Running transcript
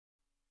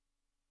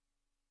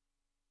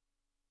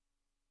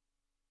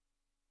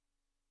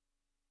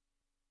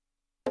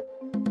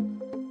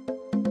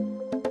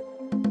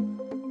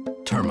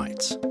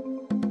threats.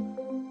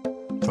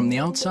 From the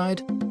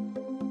outside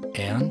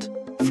and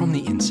from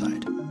the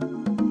inside.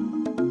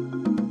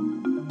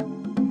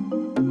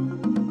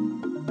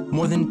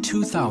 More than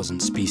 2,000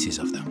 species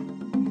of them.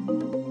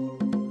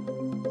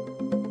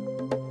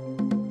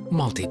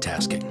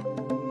 Multitasking.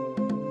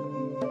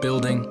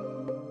 Building.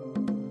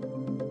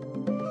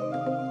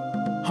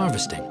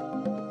 Harvesting.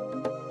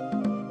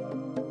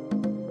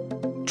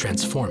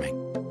 Transforming.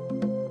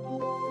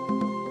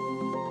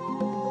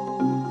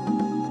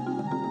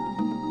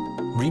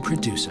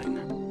 Reproducing.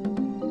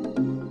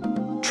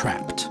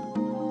 Trapped.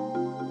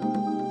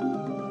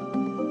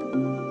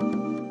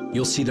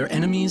 You'll see their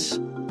enemies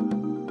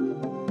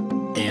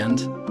and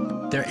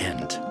their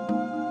end.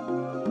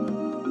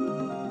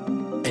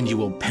 And you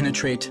will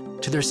penetrate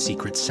to their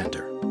secret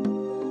center.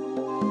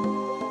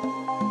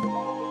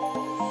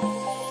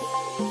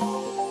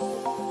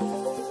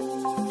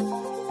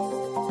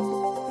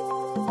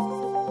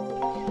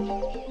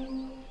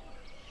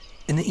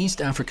 In the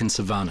East African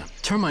savanna,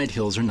 termite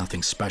hills are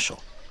nothing special.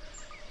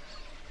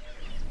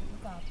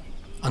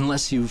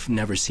 Unless you've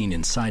never seen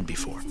inside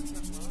before.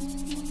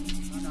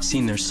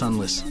 Seen their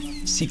sunless,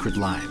 secret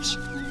lives.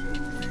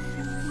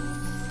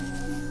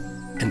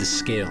 And the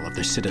scale of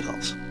their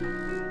citadels.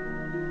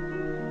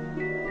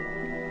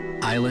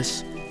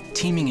 Eyeless,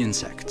 teeming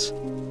insects.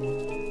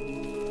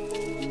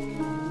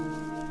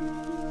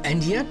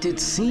 And yet it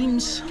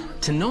seems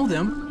to know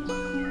them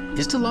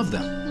is to love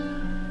them.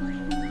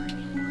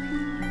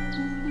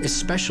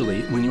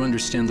 Especially when you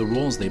understand the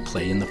roles they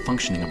play in the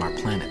functioning of our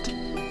planet.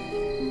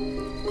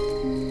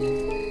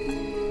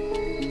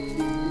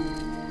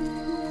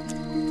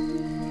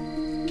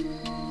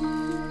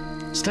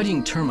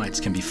 Studying termites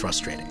can be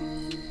frustrating.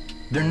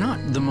 They're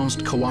not the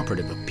most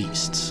cooperative of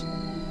beasts.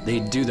 They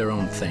do their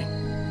own thing.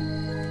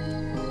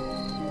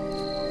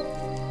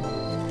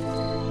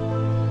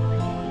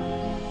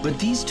 But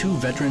these two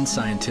veteran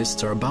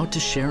scientists are about to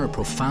share a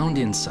profound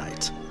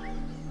insight.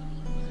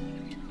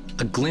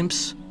 A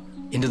glimpse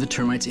into the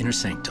termite's inner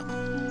sanctum.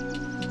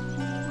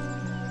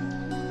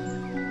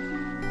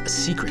 A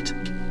secret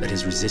that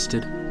has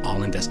resisted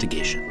all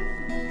investigation.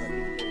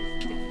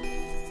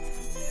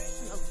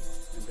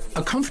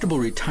 A comfortable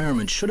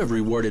retirement should have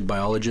rewarded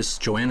biologists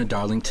Joanna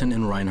Darlington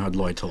and Reinhard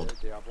Leutold.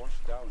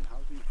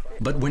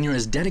 But when you're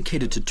as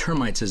dedicated to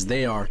termites as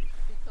they are,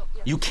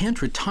 you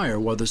can't retire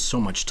while there's so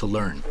much to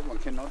learn. One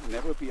cannot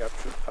never be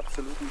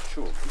absolutely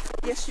sure.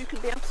 Yes, you can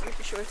be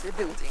absolutely sure if they're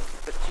building,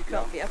 but you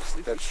can't be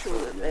absolutely sure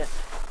that they're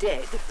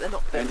dead if they're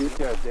not building. And if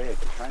they're dead,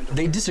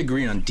 They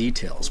disagree on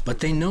details, but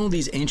they know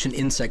these ancient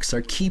insects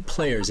are key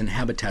players in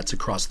habitats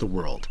across the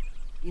world.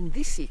 In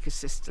this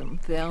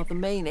ecosystem, they are the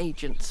main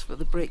agents for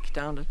the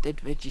breakdown of dead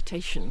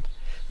vegetation.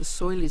 The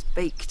soil is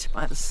baked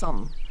by the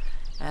sun,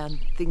 and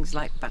things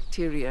like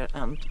bacteria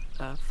and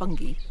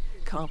fungi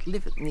can't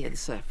live near the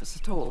surface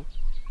at all.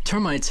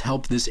 Termites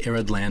help this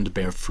arid land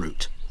bear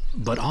fruit,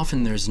 but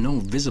often there's no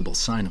visible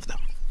sign of them.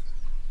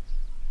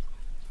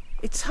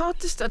 It's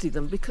hard to study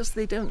them because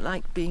they don't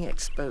like being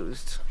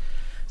exposed.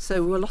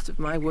 So a lot of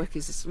my work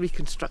is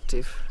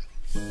reconstructive.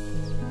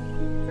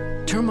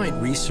 Termite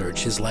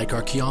research is like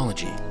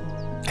archaeology,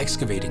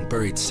 excavating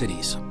buried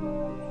cities,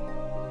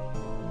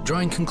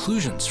 drawing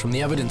conclusions from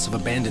the evidence of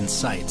abandoned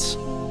sites.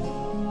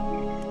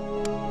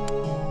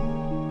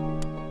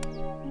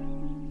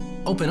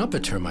 Open up a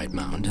termite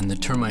mound and the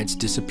termites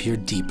disappear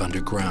deep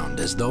underground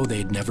as though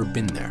they'd never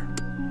been there.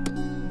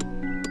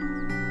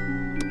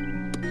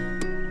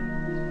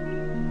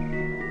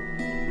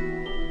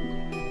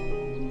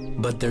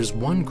 But there's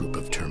one group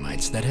of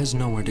termites that has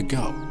nowhere to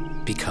go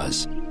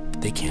because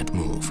they can't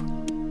move.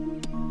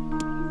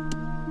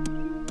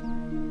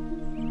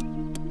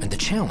 And the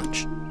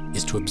challenge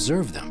is to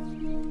observe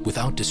them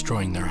without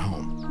destroying their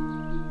home.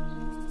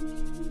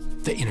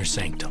 The inner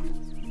sanctum.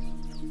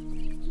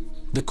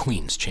 The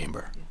Queen's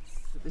Chamber. Yes,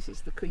 so this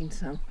is the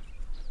Queen's home.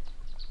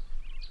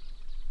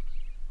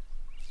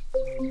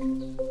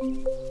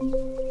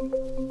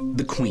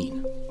 The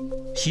Queen.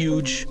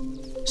 Huge,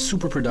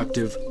 super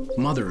productive,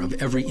 mother of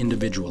every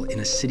individual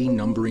in a city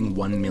numbering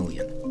 1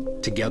 million,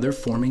 together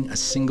forming a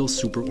single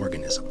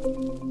superorganism.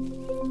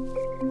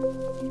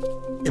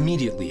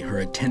 Immediately, her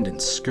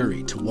attendants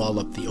scurry to wall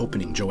up the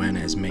opening Joanna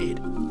has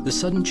made. The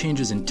sudden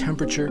changes in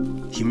temperature,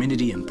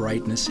 humidity, and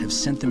brightness have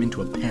sent them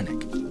into a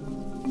panic.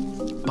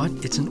 But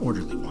it's an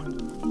orderly one.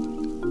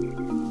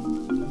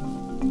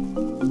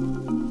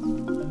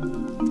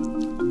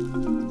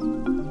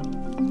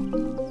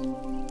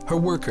 Her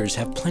workers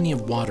have plenty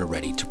of water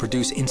ready to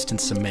produce instant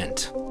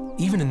cement,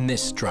 even in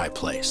this dry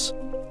place.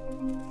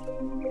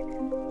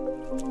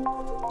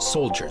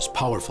 Soldiers'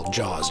 powerful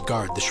jaws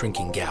guard the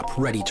shrinking gap,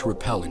 ready to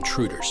repel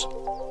intruders.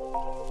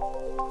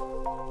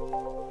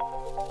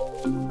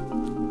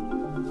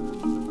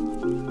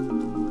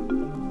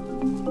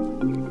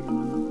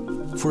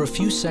 For a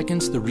few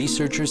seconds, the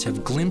researchers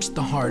have glimpsed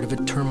the heart of a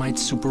termite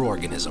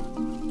superorganism,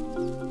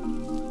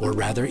 or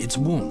rather its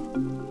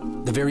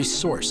womb, the very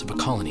source of a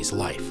colony's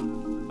life.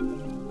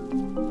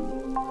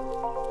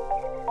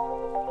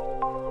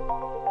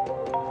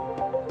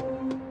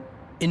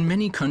 In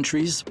many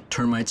countries,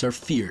 termites are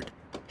feared,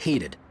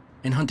 hated,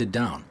 and hunted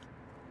down.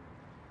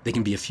 They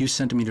can be a few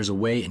centimeters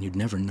away and you'd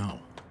never know.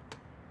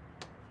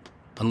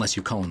 Unless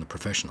you call in the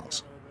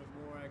professionals. A little bit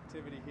more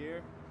activity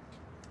here.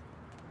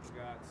 We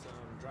got some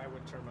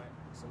drywood termite,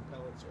 some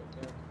pellets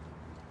right there.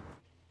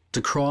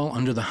 To crawl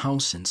under the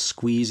house and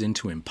squeeze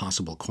into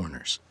impossible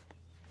corners.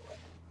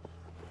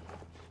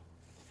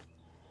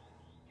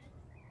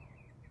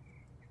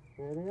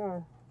 There they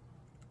are.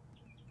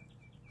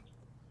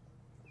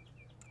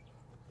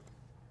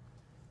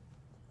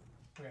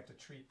 We have to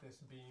treat this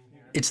beam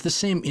here. It's the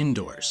same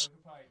indoors.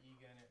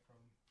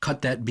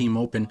 Cut that beam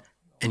open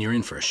and you're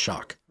in for a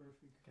shock.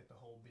 Get the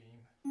whole beam.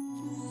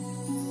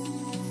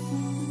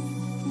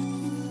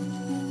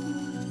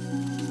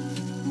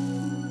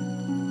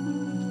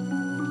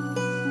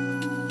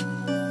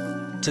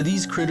 To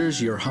these critters,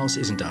 your house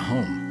isn't a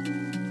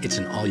home. It's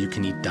an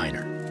all-you-can-eat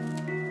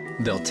diner.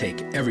 They'll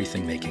take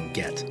everything they can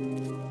get.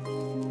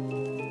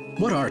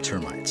 What are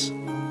termites?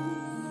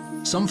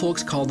 Some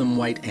folks call them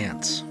white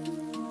ants.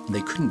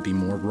 They couldn't be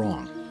more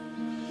wrong.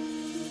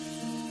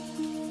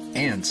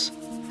 Ants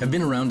have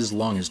been around as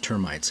long as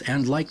termites,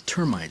 and like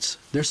termites,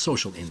 they're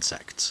social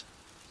insects.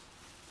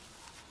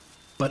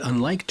 But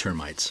unlike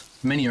termites,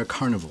 many are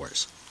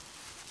carnivores.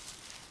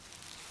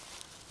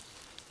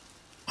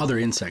 Other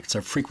insects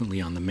are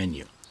frequently on the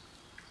menu.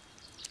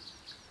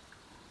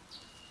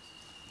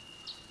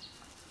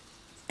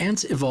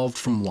 Ants evolved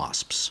from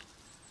wasps.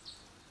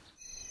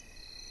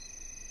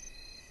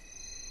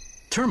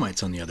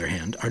 Termites, on the other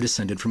hand, are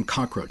descended from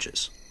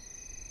cockroaches.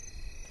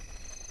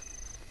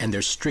 And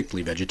they're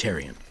strictly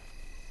vegetarian.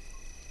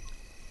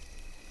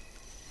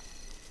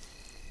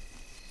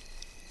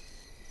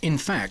 In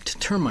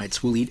fact,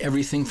 termites will eat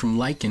everything from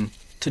lichen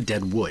to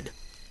dead wood.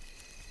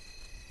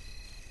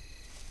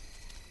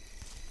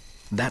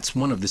 That's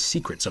one of the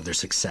secrets of their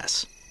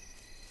success.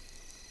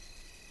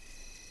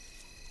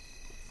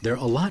 They're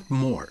a lot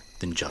more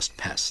than just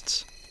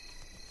pests.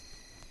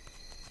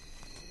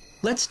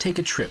 Let's take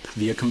a trip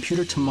via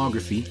computer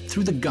tomography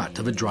through the gut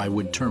of a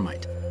drywood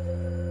termite.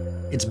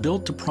 It's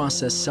built to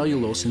process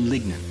cellulose and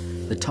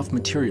lignin, the tough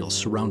materials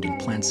surrounding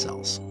plant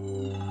cells.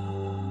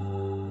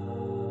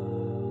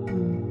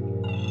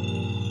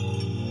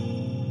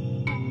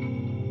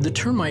 The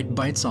termite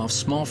bites off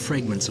small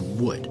fragments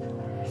of wood.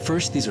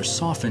 First, these are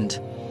softened,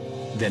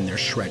 then they're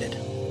shredded.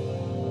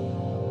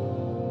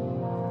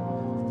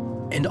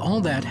 And all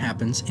that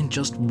happens in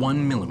just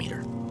 1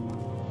 millimeter.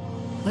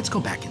 Let's go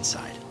back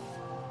inside.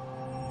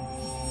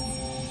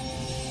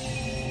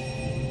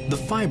 The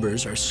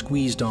fibers are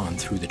squeezed on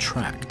through the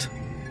tract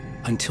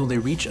until they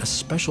reach a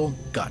special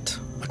gut,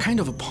 a kind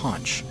of a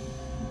paunch,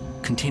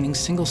 containing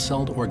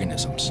single-celled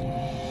organisms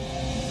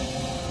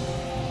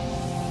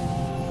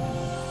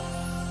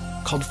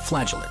called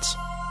flagellates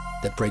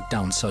that break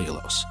down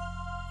cellulose.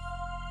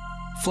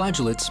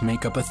 Flagellates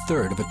make up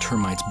 1/3 of a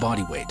termite's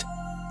body weight.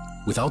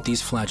 Without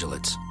these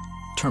flagellates,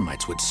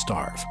 termites would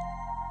starve.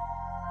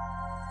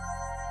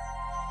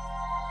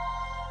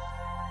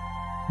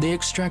 They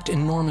extract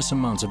enormous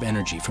amounts of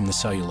energy from the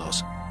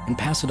cellulose and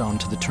pass it on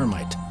to the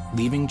termite,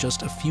 leaving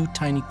just a few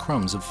tiny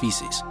crumbs of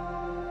feces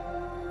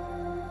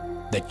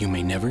that you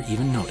may never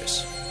even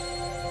notice.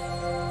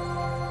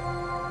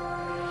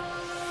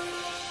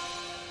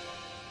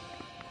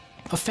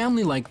 A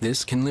family like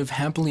this can live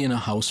happily in a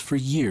house for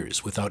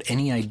years without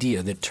any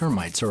idea that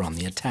termites are on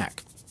the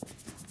attack.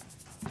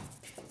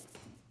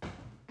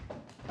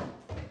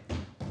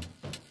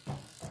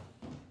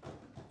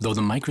 Though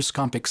the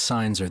microscopic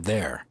signs are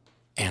there,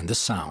 and the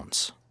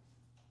sounds.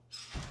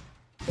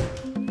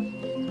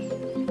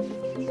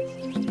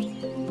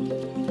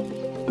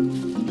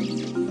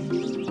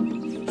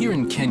 Here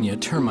in Kenya,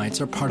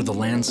 termites are part of the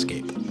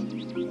landscape.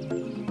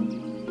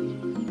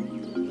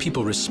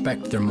 People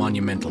respect their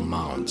monumental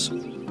mounds.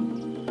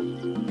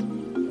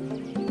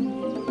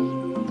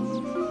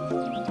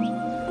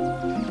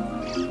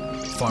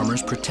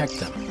 Farmers protect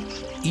them,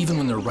 even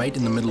when they're right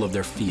in the middle of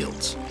their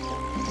fields.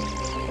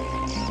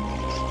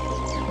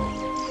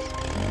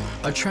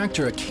 A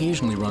tractor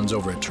occasionally runs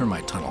over a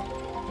termite tunnel.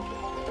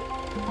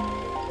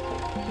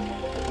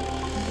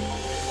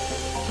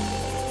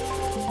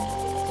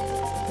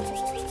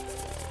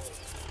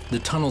 The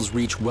tunnels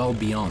reach well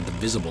beyond the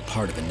visible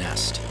part of the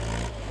nest.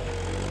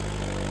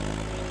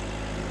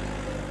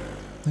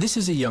 This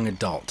is a young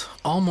adult,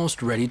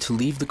 almost ready to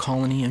leave the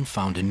colony and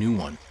found a new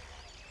one.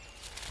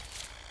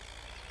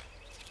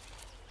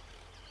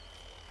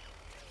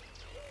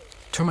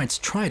 Termites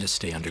try to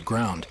stay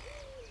underground.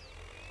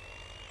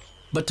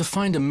 But to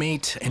find a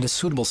mate and a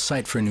suitable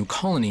site for a new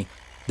colony,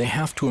 they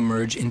have to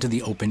emerge into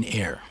the open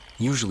air,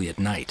 usually at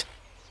night.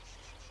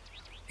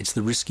 It's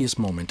the riskiest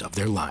moment of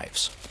their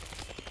lives.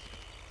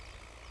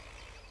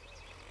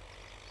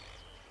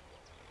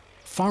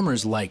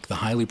 Farmers like the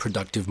highly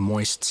productive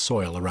moist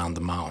soil around the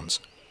mounds.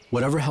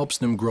 Whatever helps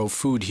them grow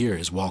food here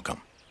is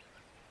welcome.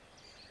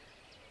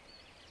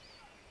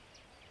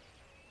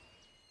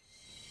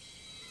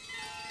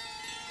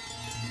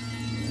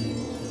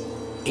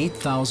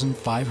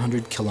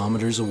 8,500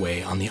 kilometers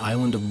away on the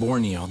island of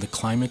Borneo, the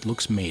climate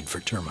looks made for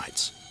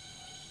termites.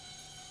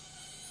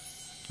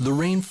 The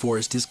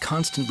rainforest is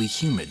constantly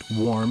humid,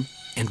 warm,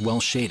 and well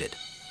shaded.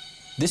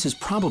 This is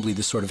probably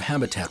the sort of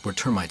habitat where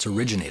termites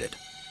originated.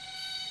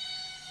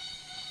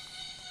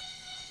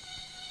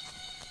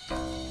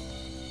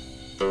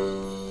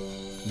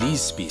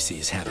 These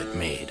species have it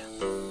made.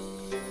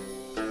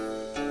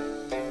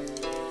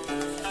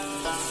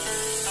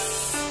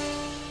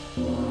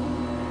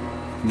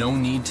 No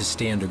need to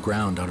stay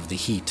underground out of the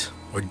heat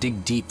or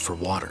dig deep for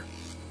water.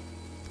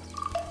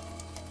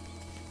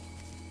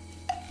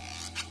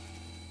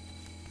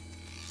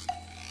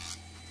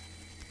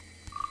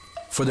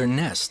 For their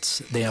nests,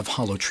 they have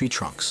hollow tree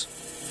trunks.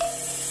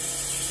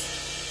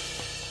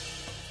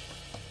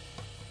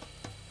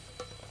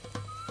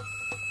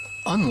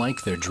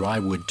 Unlike their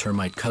drywood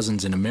termite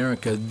cousins in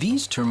America,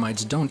 these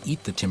termites don't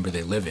eat the timber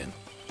they live in.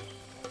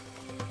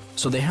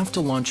 So they have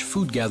to launch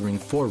food-gathering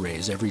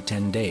forays every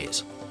 10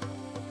 days.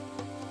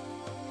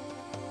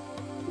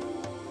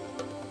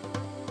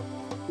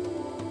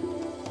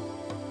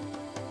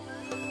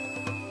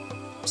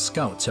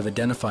 Scouts have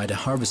identified a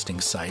harvesting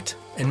site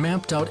and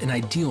mapped out an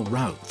ideal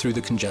route through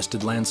the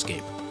congested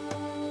landscape.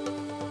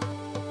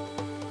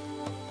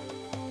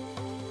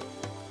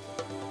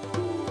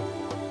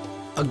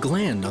 A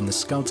gland on the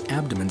scouts'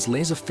 abdomens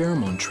lays a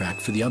pheromone track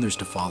for the others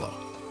to follow.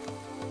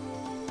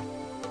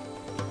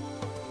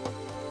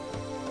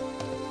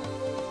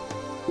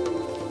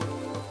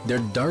 Their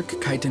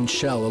dark chitin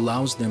shell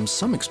allows them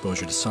some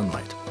exposure to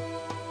sunlight.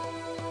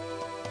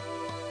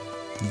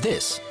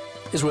 This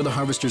is where the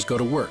harvesters go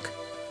to work.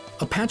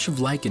 A patch of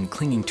lichen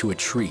clinging to a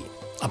tree,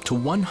 up to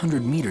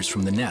 100 meters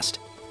from the nest.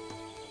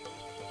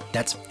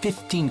 That's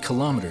 15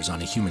 kilometers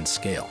on a human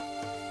scale.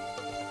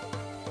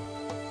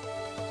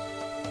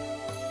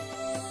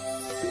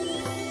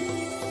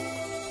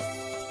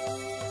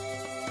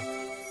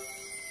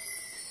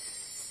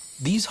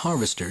 These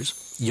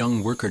harvesters,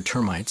 young worker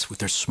termites with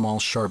their small,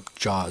 sharp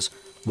jaws,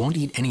 won't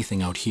eat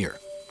anything out here.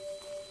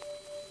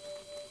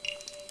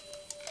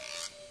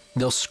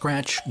 They'll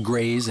scratch,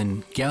 graze,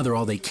 and gather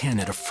all they can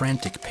at a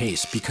frantic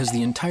pace because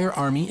the entire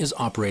army is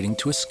operating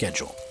to a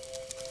schedule.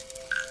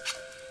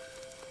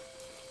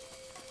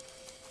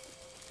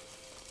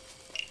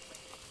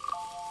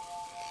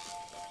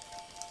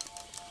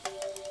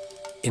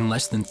 In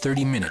less than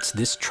 30 minutes,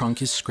 this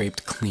trunk is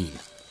scraped clean.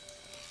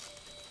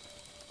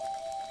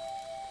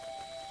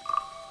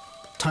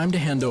 Time to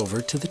hand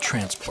over to the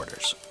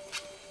transporters,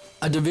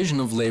 a division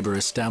of labor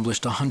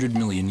established 100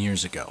 million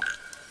years ago.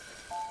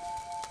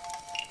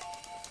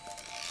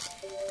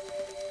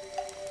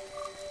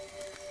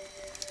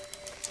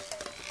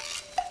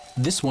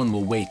 This one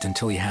will wait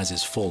until he has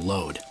his full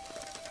load.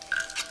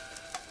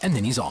 And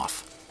then he's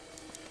off.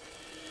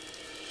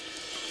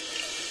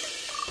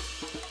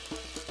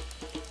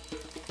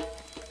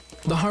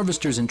 The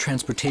harvesters and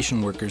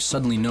transportation workers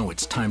suddenly know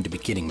it's time to be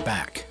getting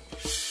back.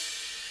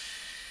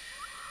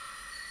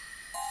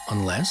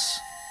 Unless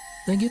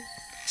they get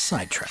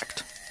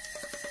sidetracked.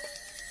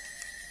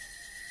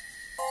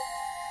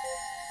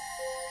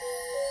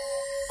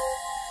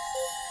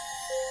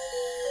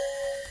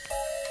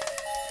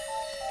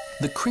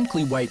 The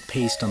crinkly white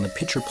paste on the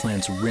pitcher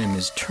plant's rim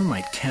is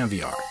termite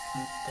caviar,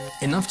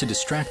 enough to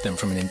distract them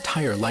from an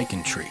entire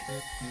lichen tree.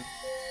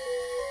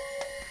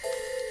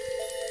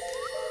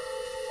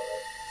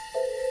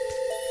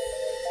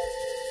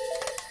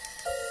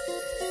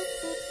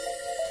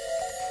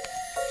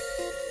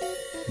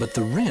 But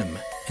the rim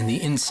and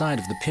the inside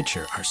of the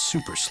pitcher are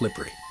super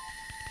slippery.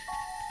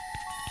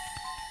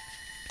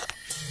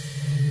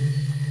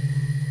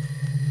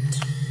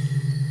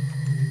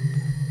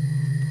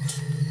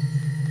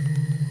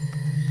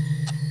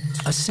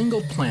 A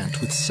single plant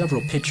with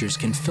several pitchers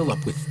can fill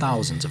up with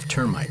thousands of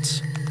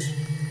termites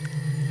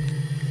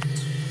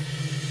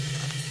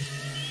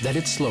that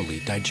it slowly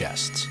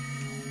digests.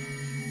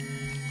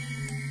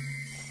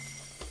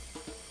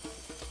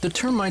 The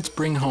termites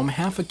bring home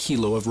half a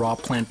kilo of raw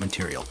plant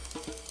material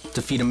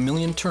to feed 1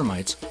 million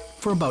termites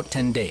for about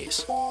 10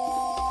 days.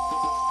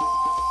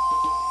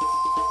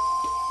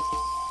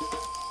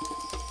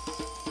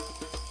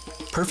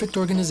 Perfect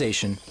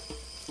organization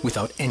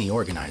without any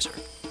organizer.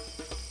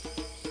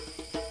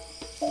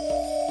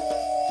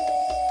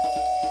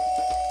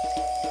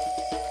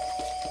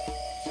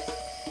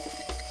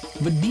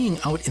 But being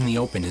out in the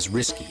open is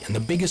risky, and the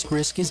biggest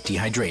risk is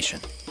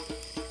dehydration.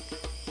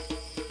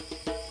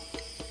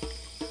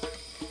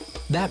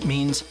 That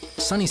means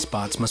sunny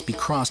spots must be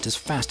crossed as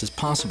fast as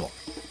possible.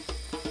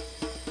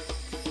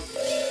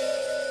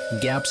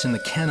 Gaps in the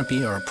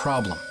canopy are a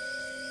problem.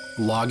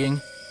 Logging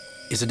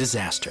is a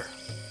disaster.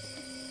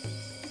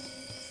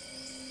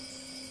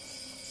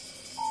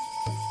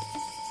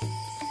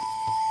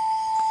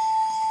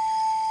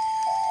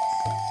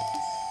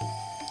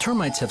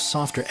 Termites have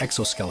softer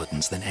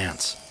exoskeletons than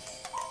ants.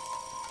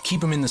 Keep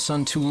them in the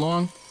sun too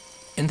long,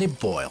 and they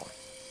boil.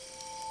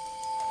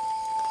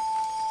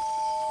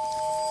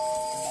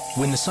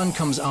 When the sun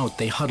comes out,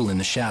 they huddle in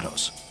the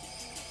shadows.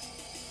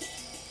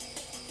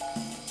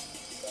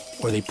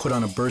 or they put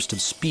on a burst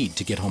of speed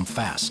to get home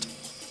fast.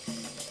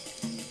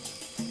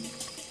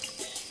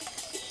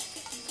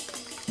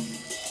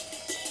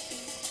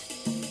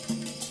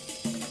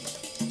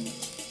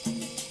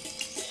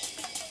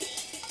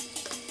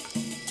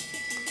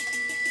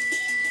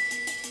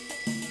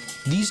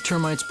 These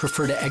termites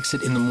prefer to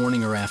exit in the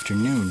morning or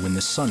afternoon when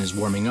the sun is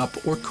warming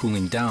up or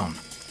cooling down.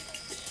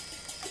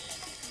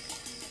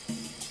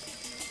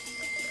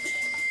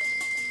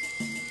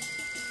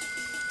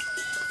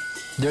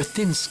 Their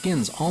thin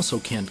skins also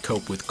can't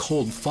cope with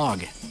cold,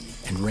 fog,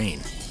 and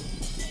rain.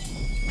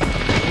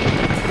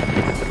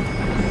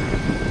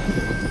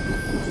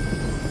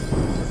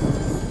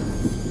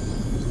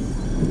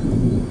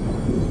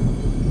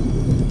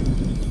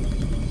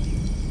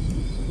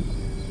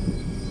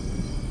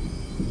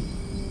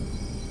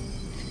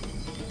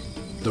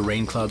 The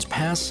rain clouds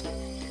pass,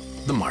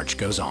 the march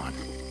goes on.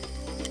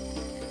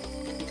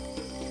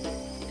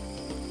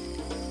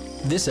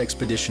 This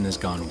expedition has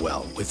gone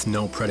well, with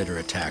no predator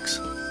attacks.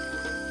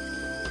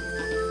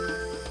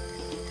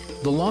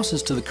 The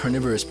losses to the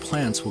carnivorous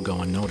plants will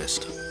go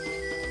unnoticed.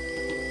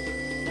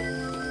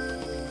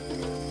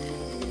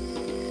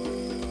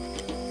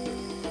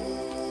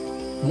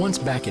 Once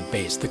back at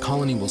base, the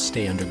colony will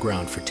stay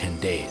underground for 10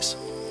 days,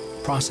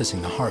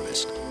 processing the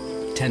harvest,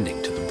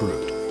 tending to the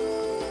brood.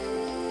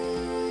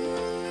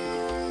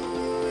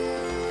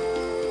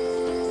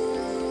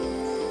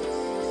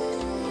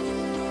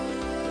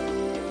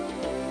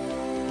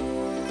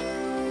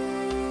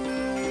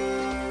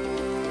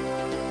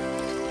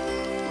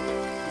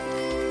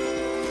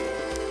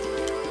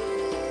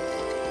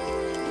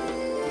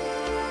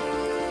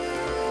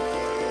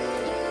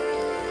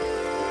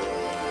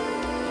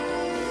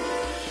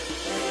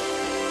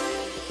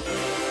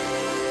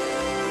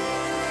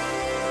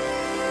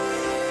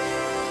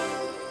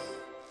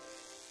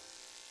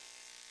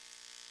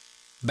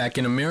 Back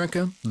in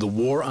America, the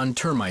war on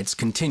termites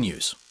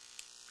continues.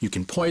 You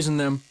can poison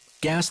them,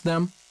 gas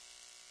them,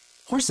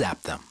 or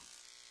zap them.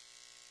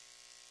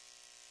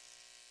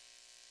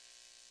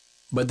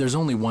 But there's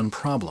only one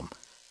problem.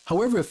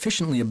 However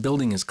efficiently a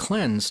building is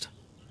cleansed,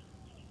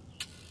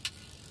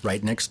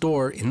 right next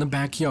door, in the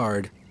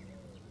backyard,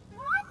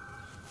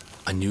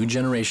 a new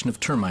generation of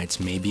termites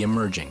may be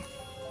emerging,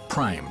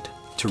 primed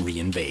to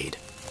reinvade.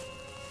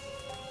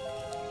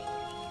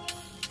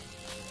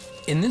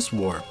 In this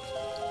war,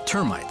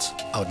 termites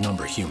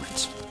outnumber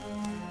humans.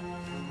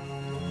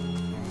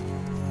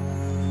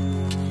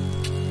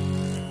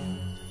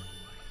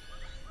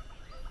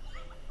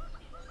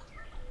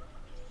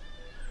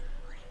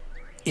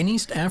 In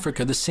East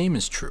Africa, the same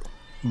is true,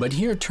 but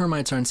here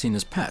termites aren't seen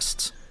as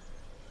pests.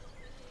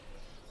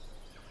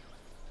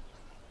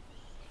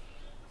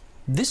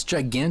 This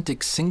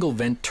gigantic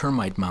single-vent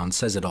termite mound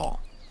says it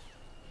all.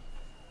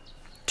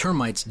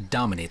 Termites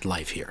dominate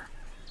life here.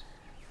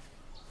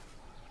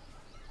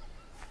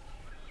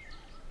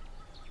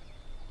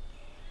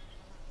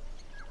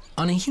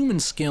 On a human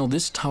scale,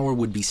 this tower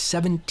would be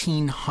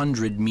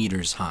 1,700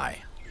 meters high.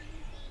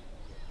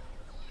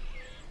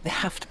 They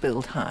have to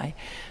build high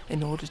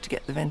in order to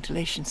get the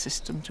ventilation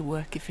system to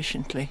work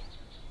efficiently.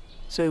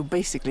 So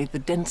basically, the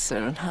denser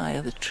and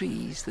higher the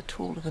trees, the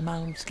taller the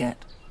mounds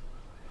get.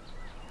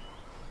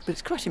 But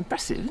it's quite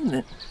impressive, isn't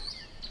it?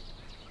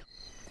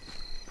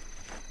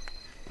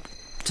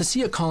 To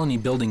see a colony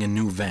building a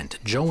new vent,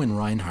 Joe and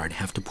Reinhard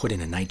have to put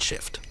in a night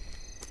shift.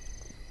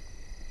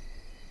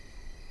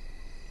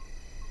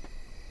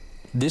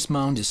 This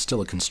mound is still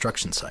a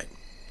construction site.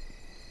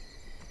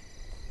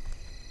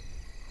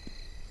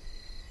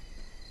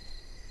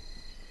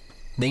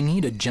 They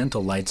need a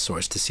gentle light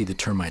source to see the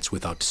termites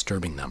without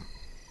disturbing them.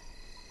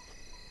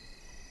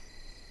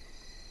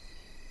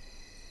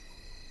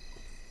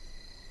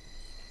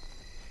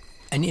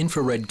 An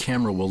infrared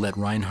camera will let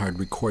Reinhard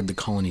record the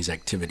colony's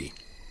activity.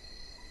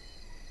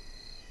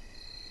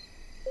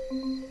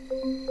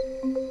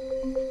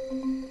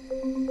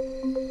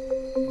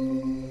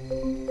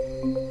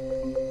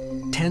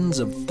 Tens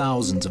of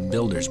thousands of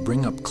builders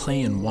bring up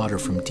clay and water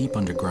from deep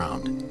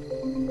underground.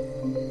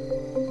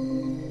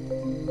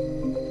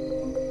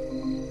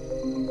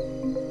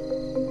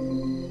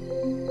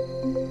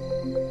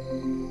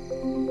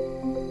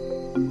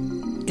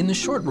 In the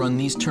short run,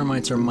 these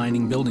termites are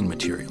mining building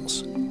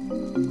materials.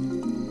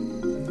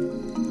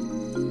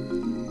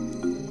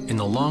 In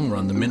the long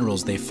run, the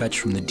minerals they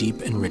fetch from the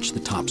deep enrich the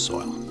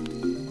topsoil.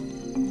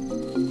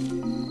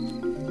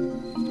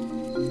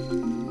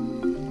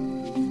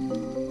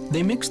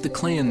 They mix the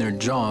clay in their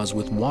jaws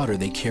with water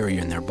they carry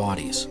in their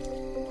bodies.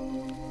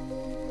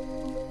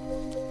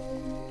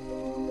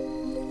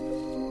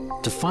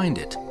 To find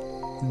it,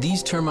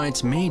 these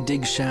termites may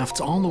dig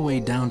shafts all the way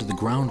down to the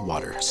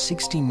groundwater,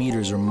 60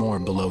 meters or more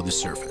below the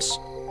surface.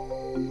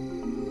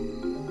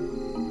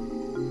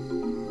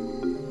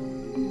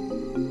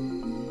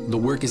 The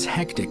work is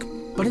hectic,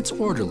 but it's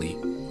orderly,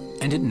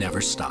 and it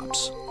never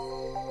stops.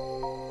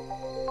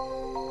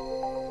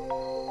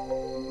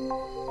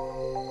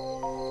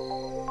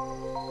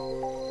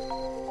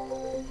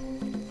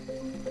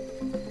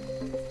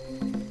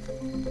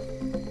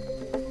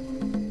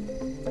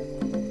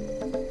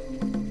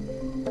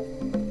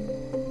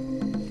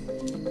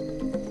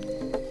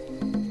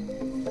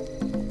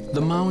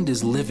 mound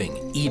is living,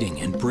 eating,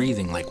 and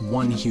breathing like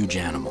one huge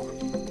animal.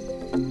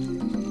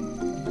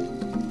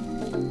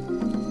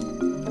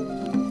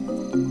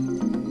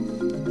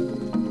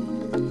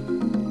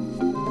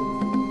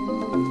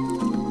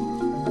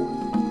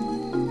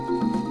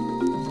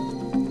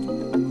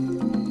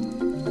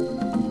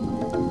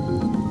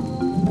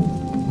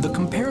 The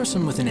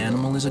comparison with an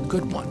animal is a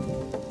good one.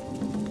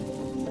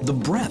 The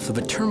breath of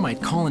a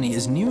termite colony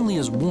is nearly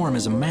as warm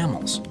as a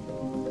mammal's.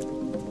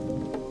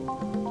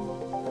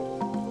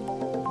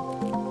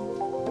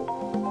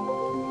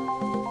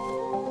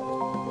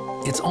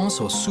 It's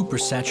also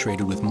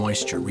supersaturated with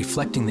moisture,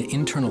 reflecting the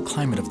internal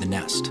climate of the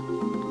nest.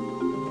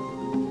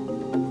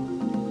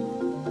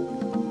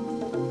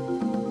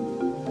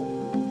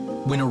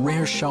 When a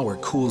rare shower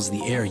cools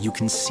the air, you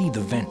can see the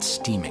vent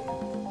steaming.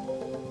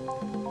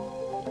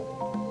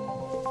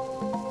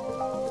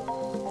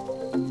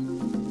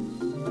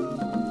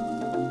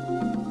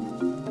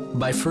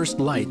 By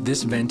first light,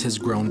 this vent has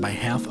grown by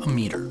half a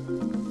meter.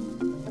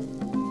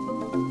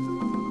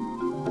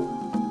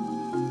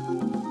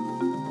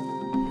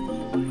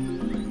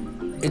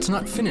 It's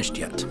not finished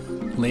yet.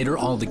 Later,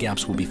 all the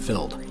gaps will be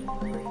filled.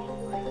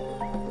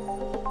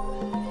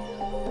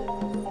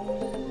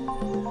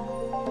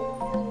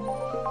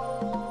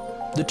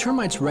 The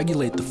termites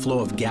regulate the flow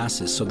of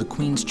gases so the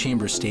queen's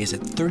chamber stays at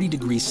 30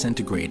 degrees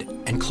centigrade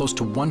and close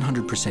to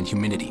 100%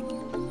 humidity.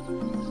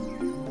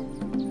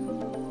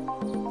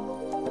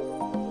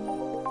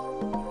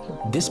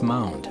 This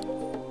mound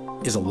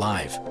is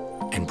alive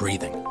and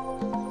breathing.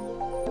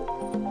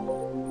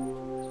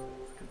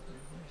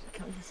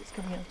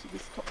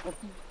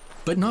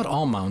 But not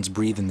all mounds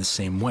breathe in the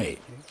same way,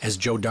 as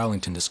Joe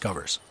Darlington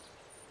discovers.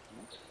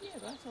 Yeah,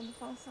 right on the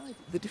far side.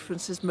 The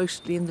difference is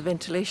mostly in the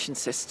ventilation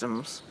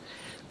systems.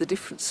 The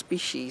different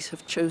species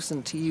have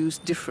chosen to use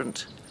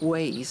different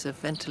ways of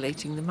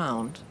ventilating the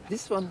mound.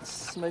 This one's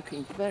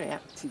smoking very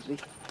actively,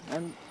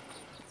 and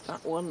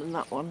that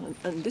one,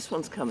 and this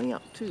one's coming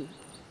up too.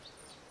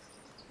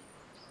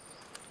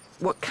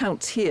 What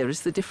counts here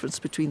is the difference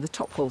between the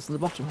top holes and the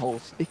bottom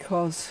holes,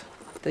 because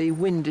the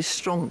wind is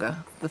stronger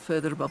the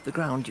further above the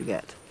ground you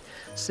get,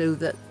 so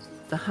that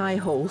the high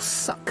holes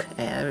suck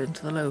air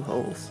into the low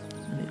holes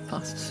and it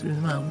passes through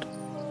the mound.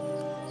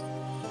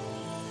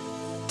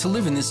 To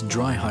live in this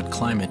dry, hot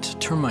climate,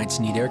 termites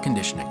need air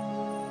conditioning.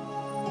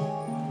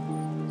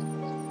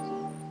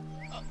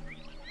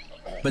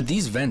 But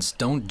these vents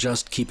don't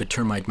just keep a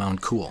termite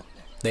mound cool.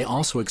 They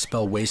also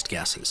expel waste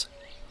gases,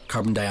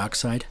 carbon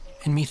dioxide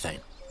and methane.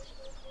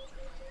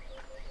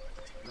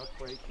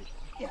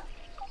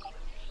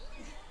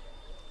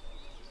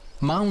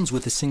 Mounds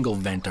with a single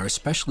vent are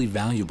especially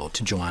valuable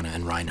to Joanna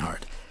and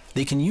Reinhard.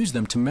 They can use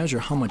them to measure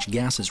how much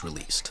gas is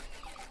released.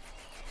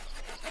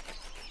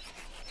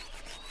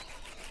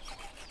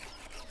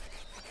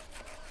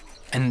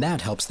 And that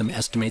helps them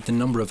estimate the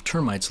number of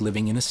termites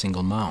living in a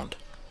single mound.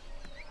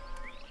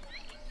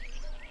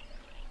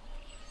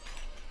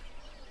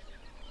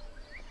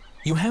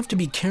 You have to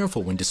be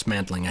careful when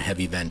dismantling a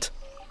heavy vent.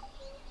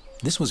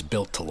 This was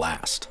built to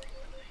last.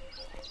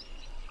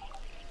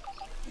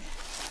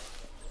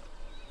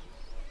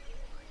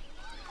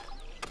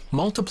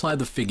 Multiply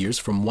the figures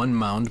from one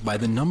mound by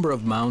the number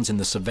of mounds in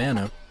the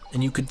savanna,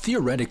 and you could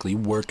theoretically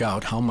work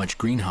out how much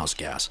greenhouse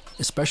gas,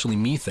 especially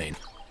methane,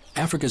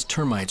 Africa's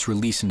termites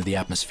release into the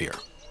atmosphere.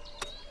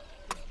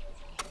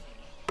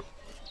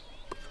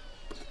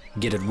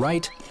 Get it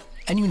right,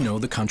 and you know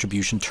the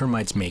contribution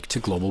termites make to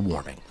global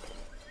warming.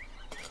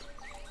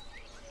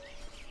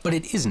 But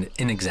it isn't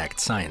an exact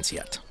science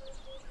yet.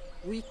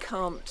 We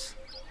can't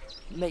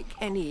make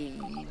any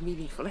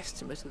meaningful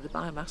estimate of the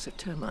biomass of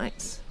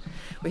termites.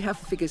 We have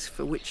figures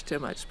for which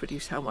termites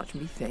produce how much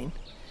methane,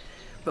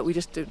 but we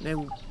just don't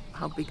know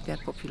how big their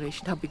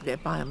population, how big their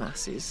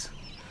biomass is.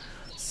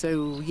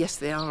 So yes,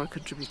 they are a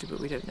contributor,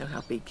 but we don't know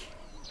how big.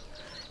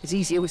 It's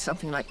easier with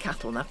something like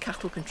cattle. Now,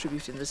 cattle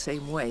contribute in the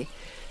same way.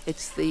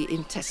 It's the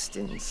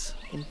intestines,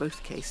 in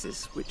both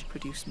cases, which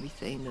produce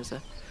methane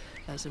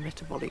as a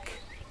metabolic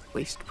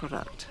waste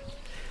product.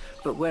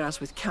 But whereas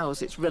with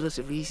cows, it's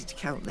relatively easy to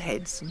count the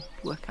heads and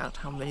work out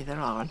how many there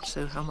are and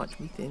so how much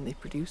methane they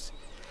produce.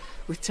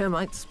 With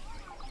termites,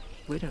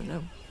 we don't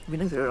know. We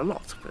know there are a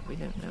lot, but we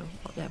don't know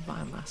what their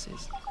biomass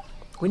is.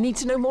 We need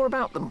to know more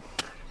about them.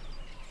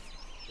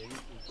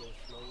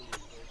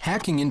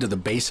 Hacking into the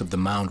base of the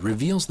mound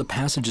reveals the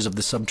passages of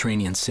the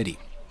subterranean city.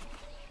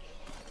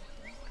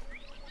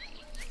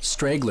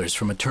 Stragglers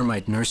from a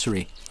termite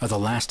nursery are the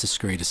last to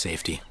scurry to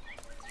safety.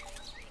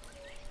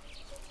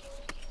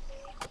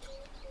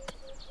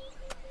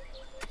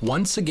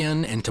 Once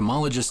again,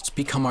 entomologists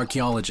become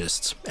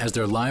archaeologists as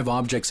their live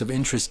objects of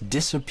interest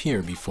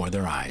disappear before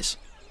their eyes.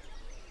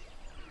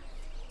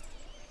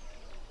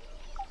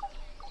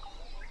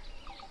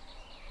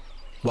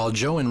 While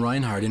Joe and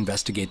Reinhard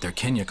investigate their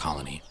Kenya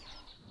colony,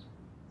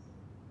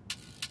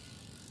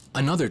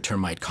 another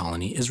termite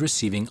colony is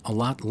receiving a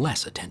lot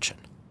less attention.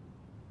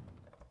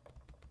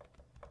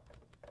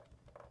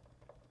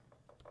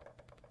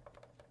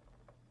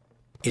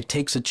 It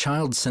takes a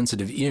child's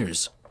sensitive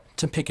ears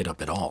to pick it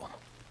up at all.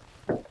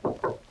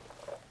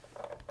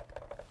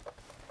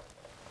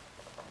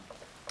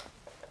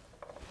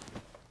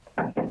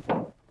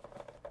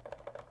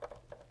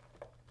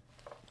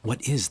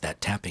 What is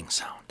that tapping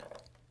sound?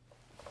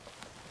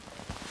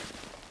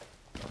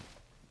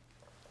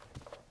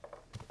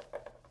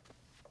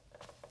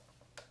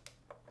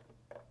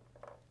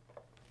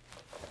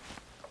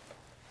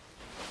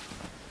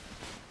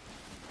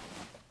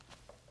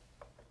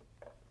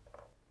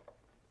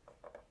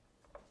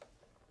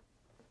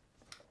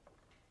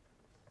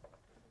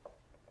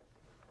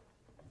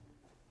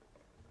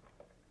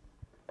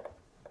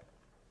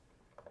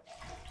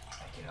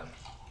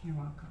 You're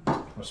welcome.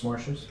 Want some more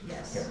shoes?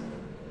 Yes. Here.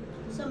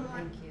 Some more.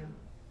 Thank you.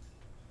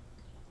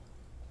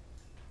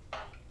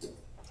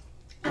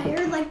 I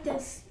heard like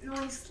this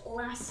noise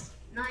last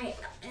night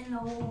in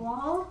the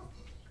wall.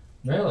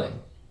 Really?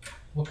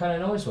 What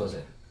kind of noise was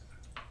it?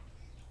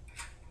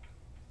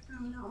 I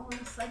don't know,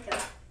 it's like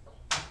a...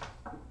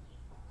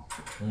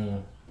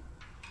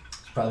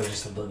 It's probably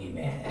just a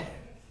boogeyman.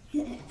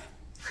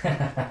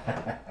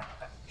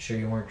 Sure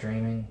you weren't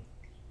dreaming?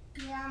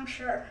 Yeah, I'm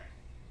sure.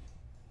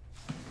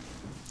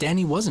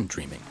 Danny wasn't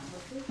dreaming,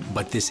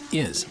 but this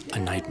is a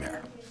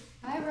nightmare.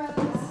 Hi,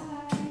 Rose.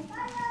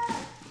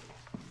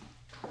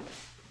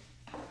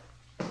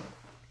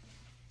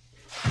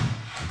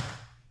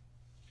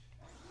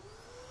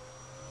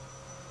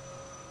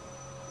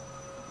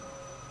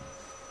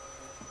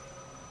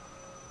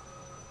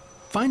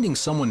 Finding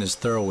someone as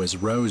thorough as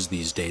Rose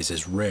these days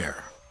is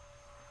rare.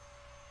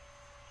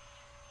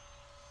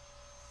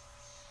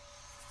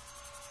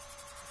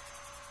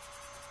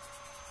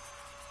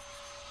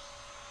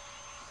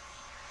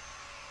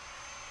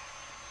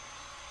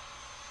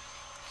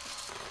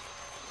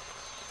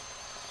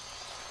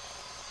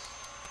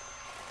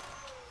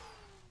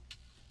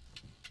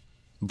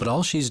 But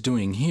all she's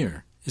doing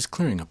here is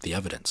clearing up the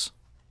evidence.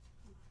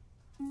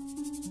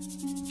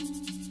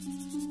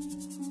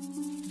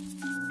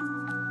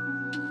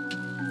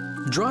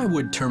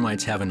 Drywood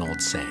termites have an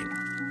old saying,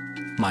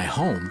 "My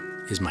home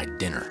is my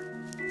dinner."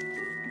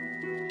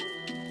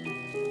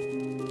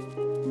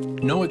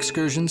 No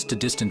excursions to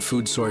distant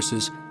food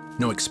sources,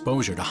 no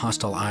exposure to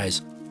hostile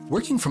eyes.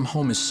 Working from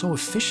home is so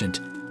efficient,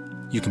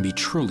 you can be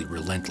truly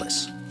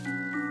relentless.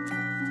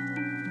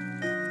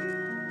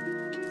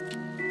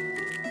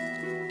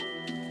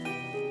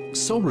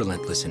 So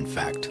relentless, in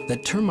fact,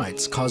 that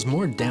termites cause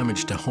more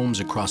damage to homes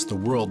across the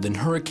world than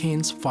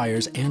hurricanes,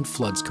 fires, and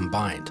floods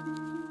combined.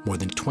 More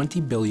than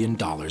 $20 billion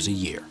a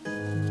year.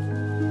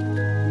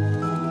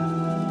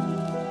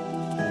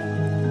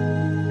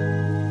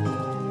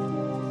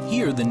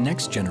 Here, the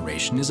next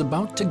generation is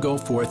about to go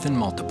forth and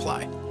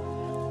multiply.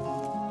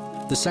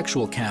 The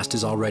sexual caste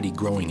is already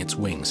growing its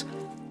wings.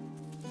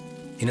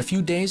 In a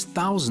few days,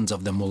 thousands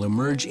of them will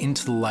emerge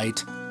into the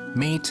light,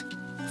 mate,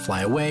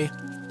 fly away,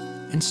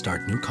 and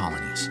start new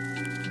colonies.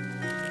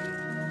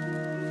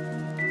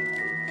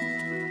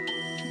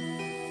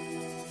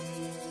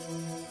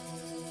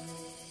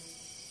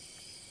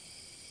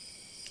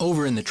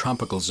 Over in the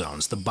tropical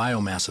zones, the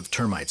biomass of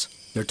termites,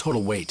 their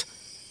total weight,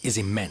 is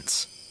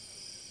immense.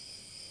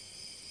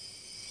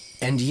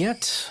 And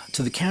yet,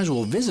 to the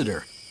casual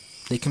visitor,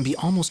 they can be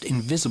almost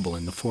invisible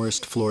in the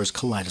forest floor's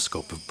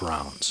kaleidoscope of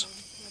browns.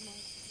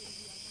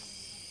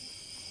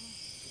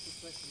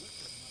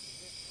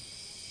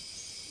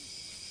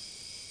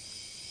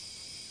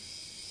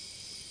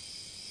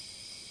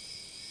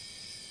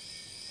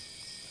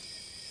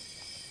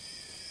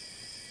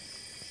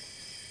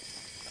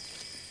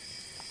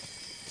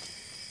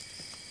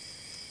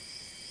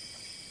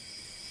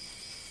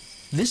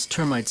 This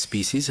termite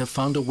species have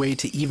found a way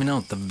to even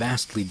out the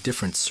vastly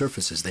different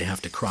surfaces they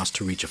have to cross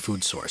to reach a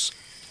food source.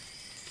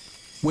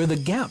 Where the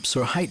gaps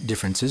or height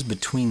differences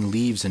between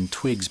leaves and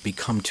twigs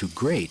become too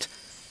great,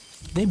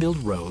 they build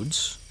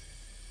roads,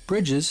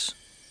 bridges,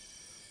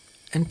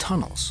 and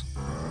tunnels.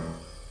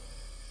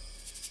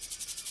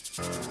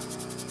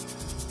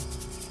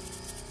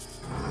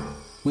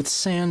 With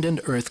sand and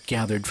earth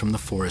gathered from the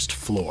forest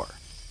floor.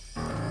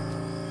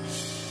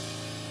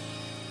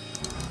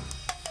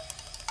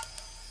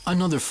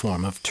 Another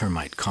form of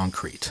termite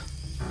concrete.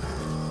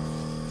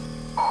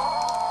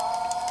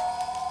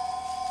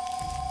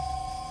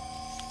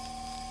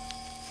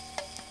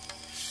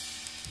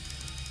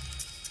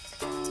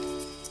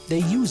 They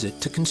use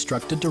it to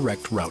construct a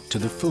direct route to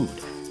the food,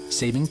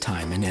 saving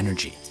time and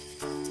energy.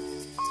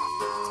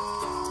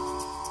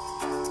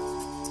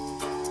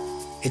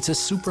 It's a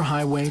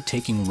superhighway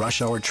taking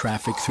rush hour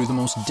traffic through the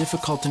most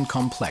difficult and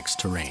complex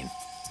terrain.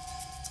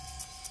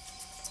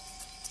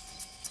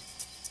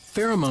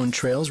 Pheromone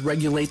trails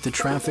regulate the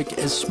traffic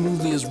as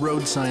smoothly as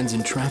road signs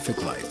and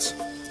traffic lights.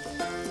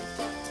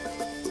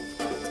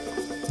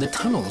 The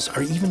tunnels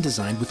are even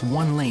designed with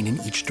one lane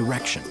in each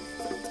direction.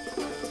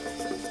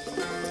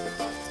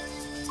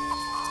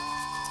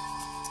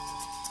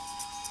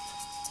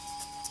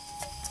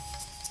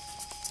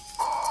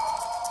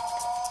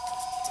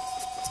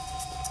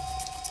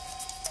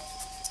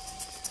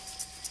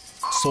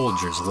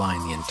 Soldiers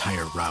line the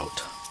entire route,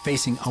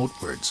 facing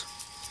outwards,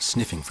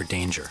 sniffing for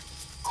danger.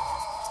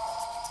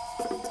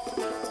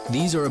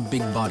 These are a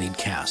big-bodied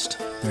caste,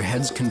 their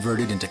heads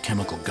converted into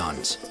chemical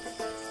guns.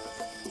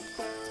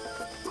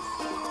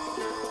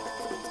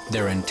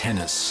 Their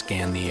antennas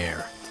scan the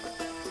air.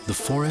 The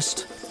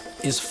forest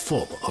is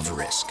full of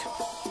risk.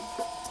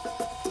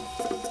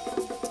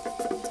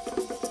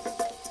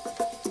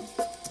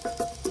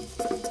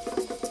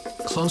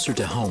 Closer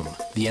to home,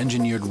 the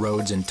engineered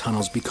roads and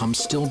tunnels become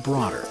still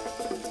broader.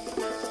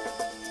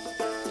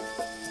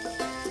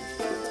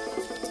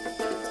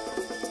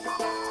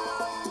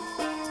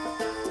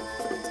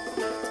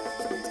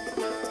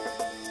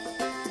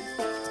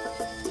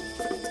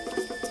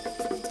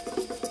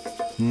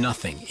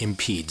 Nothing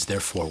impedes their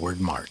forward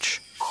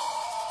march.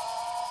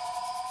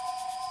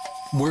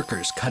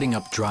 Workers cutting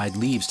up dried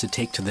leaves to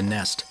take to the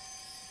nest.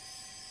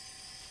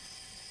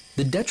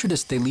 The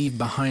detritus they leave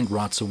behind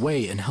rots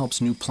away and helps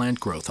new plant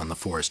growth on the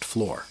forest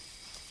floor.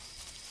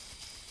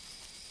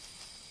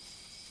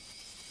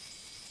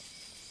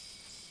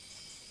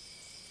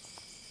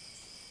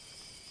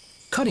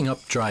 Cutting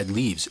up dried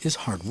leaves is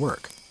hard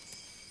work.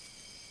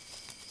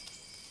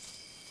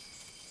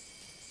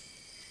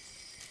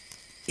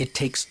 It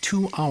takes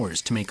 2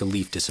 hours to make a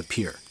leaf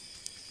disappear.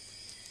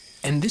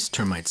 And this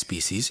termite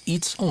species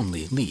eats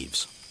only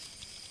leaves.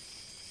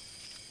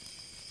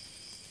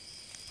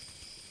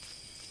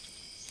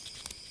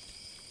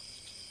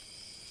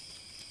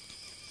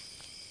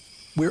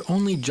 We're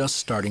only just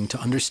starting to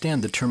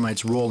understand the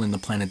termites' role in the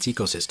planet's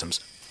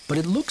ecosystems, but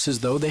it looks as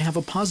though they have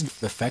a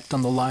positive effect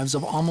on the lives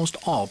of almost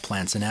all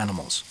plants and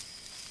animals.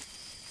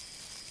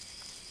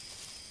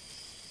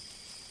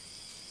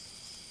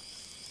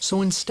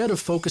 So instead of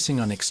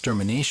focusing on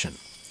extermination,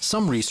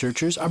 some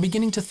researchers are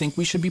beginning to think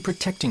we should be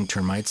protecting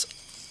termites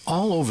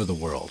all over the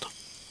world.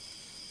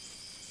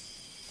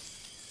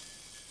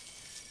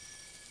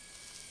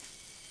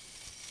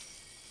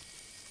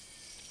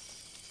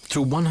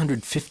 Through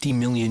 150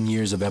 million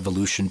years of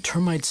evolution,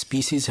 termite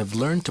species have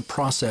learned to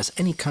process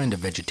any kind of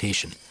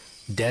vegetation,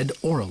 dead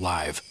or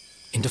alive,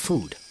 into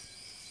food.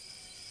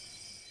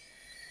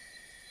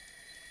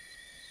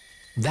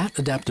 That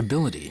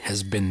adaptability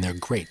has been their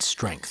great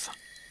strength.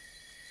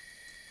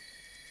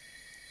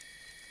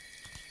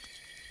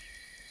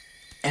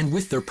 And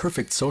with their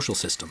perfect social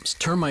systems,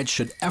 termites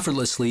should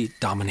effortlessly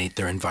dominate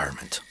their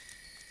environment.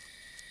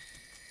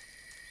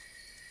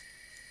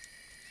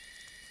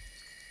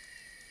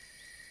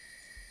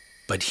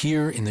 But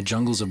here in the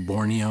jungles of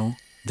Borneo,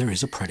 there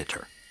is a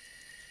predator.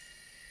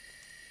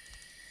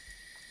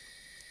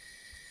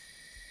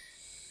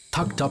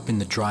 Tucked up in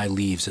the dry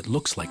leaves, it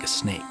looks like a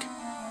snake.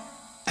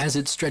 As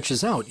it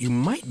stretches out, you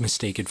might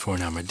mistake it for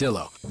an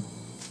armadillo.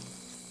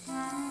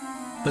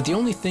 But the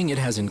only thing it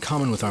has in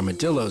common with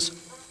armadillos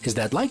is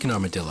that, like an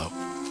armadillo,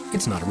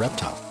 it's not a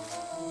reptile.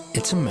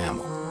 It's a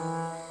mammal.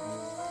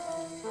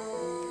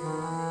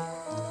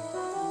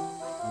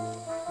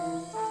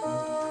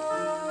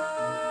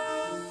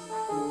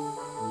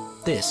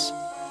 This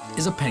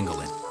is a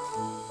pangolin.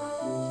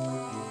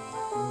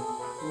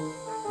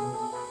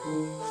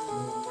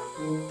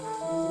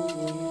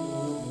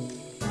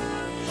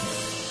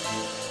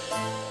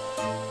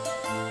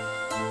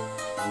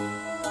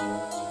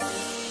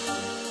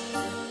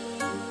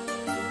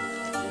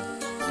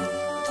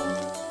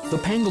 The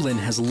pangolin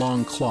has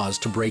long claws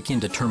to break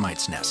into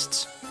termites'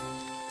 nests,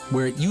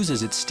 where it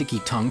uses its sticky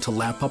tongue to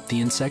lap up the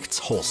insects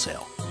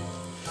wholesale.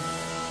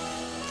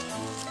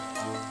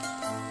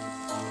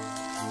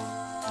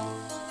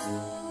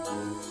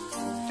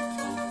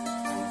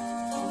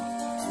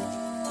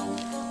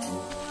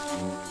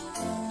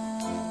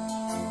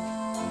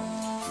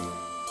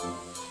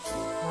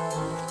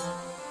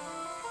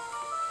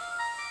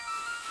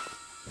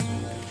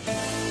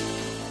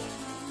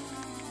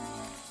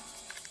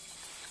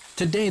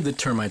 Today, the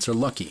termites are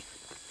lucky.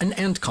 An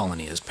ant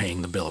colony is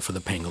paying the bill for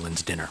the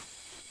pangolin's dinner.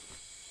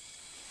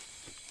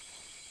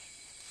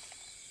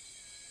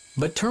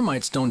 But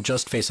termites don't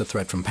just face a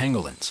threat from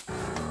pangolins.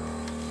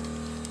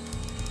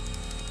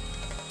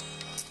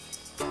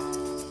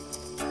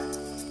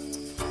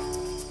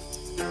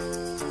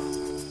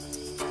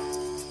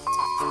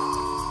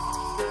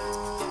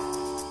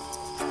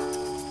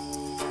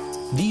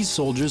 These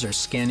soldiers are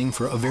scanning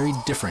for a very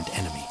different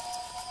enemy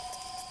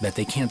that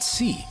they can't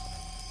see,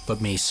 but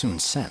may soon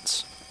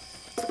sense.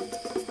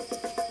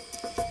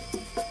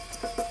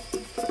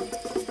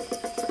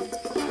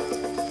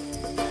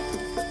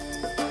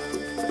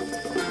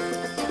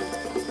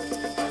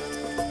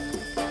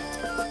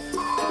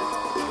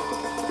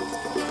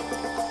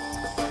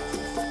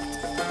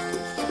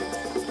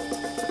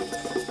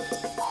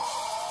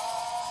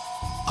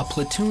 A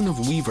platoon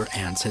of weaver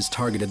ants has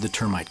targeted the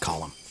termite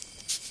column.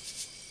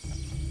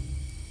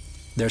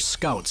 Their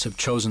scouts have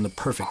chosen the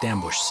perfect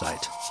ambush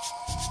site.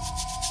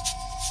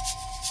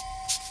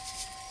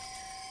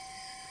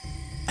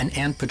 An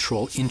ant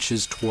patrol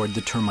inches toward the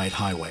termite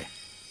highway.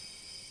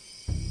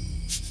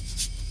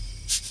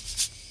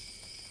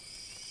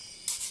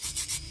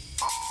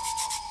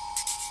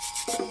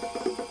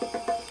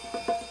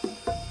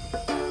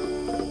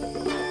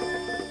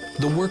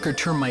 The worker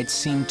termites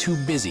seem too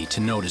busy to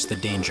notice the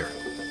danger.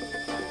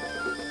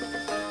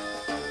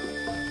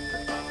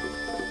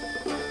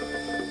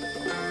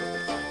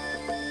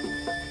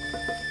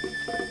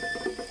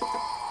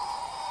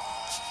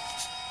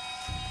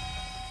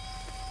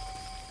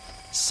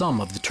 Some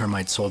of the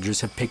termite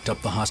soldiers have picked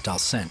up the hostile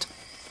scent,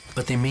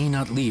 but they may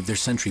not leave their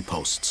sentry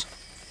posts.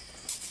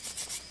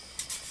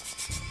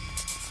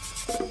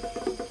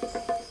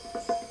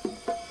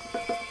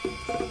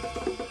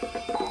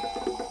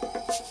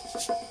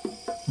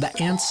 The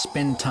ants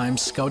spend time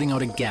scouting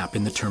out a gap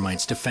in the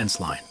termites' defense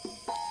line.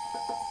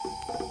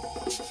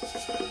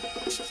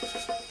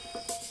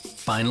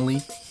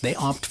 Finally, they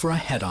opt for a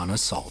head-on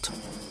assault.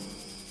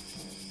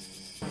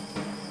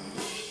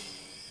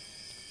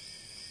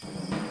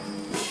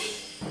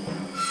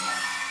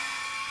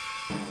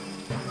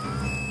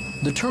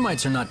 The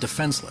termites are not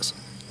defenseless.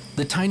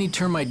 The tiny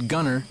termite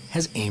gunner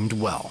has aimed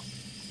well.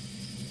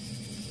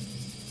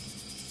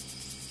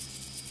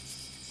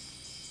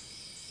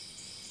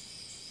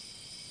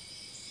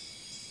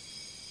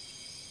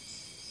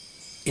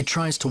 It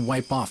tries to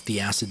wipe off the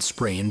acid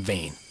spray in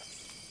vain.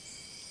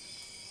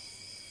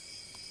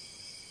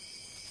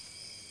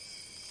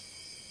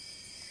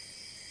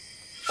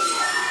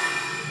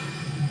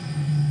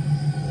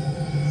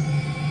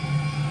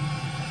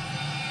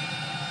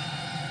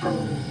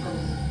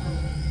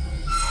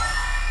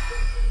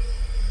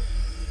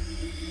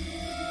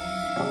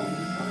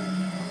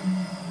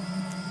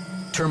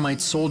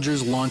 Termite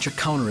soldiers launch a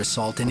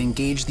counter-assault and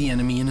engage the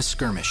enemy in a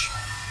skirmish.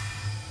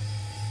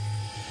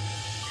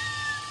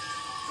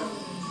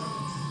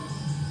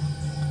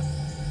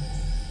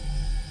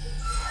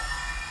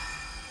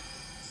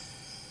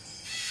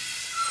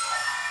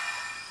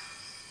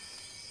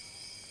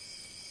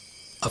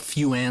 A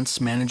few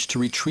ants manage to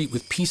retreat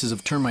with pieces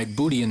of termite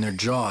booty in their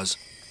jaws.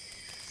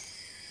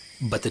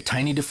 But the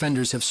tiny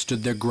defenders have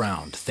stood their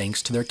ground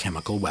thanks to their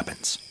chemical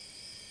weapons.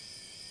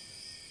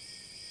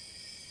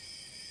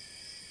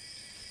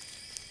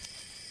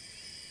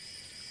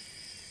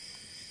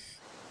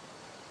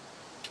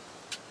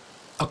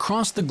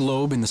 Across the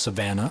globe in the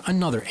savannah,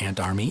 another ant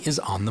army is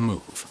on the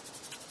move.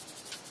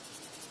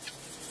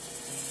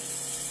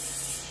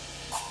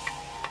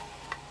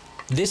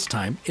 This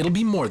time, it'll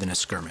be more than a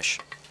skirmish.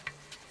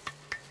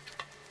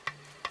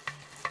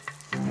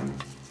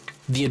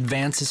 The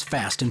advance is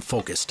fast and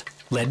focused,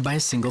 led by a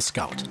single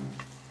scout.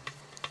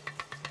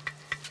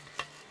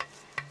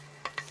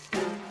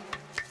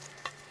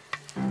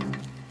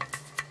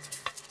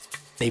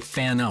 They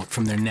fan out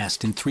from their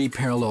nest in 3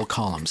 parallel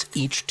columns,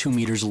 each 2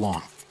 meters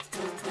long.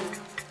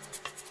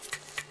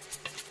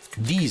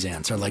 These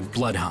ants are like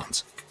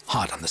bloodhounds,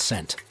 hot on the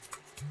scent.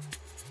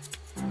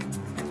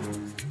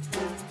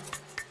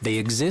 They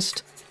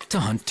exist to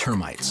hunt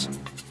termites.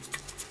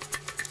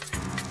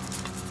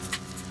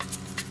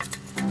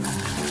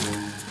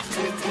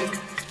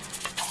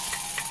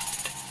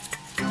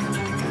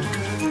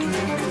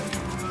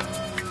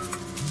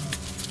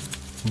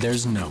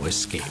 There's no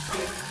escape.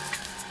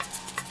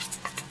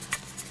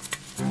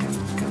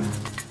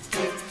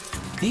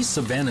 These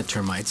savanna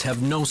termites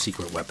have no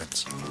secret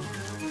weapons.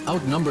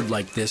 Outnumbered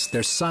like this,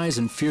 their size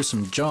and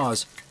fearsome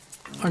jaws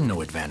are no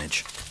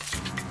advantage.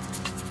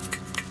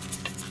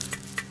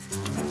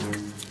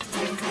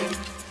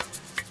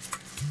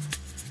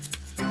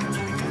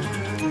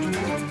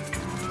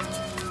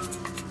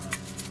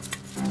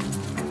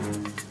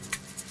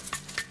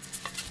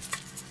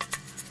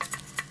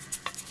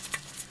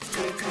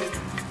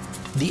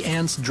 The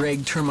ants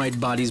drag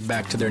termite bodies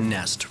back to their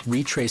nest,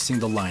 retracing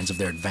the lines of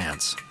their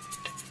advance.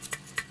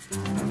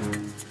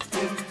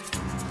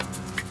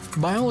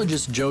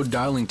 Biologist Jo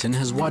Darlington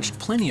has watched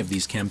plenty of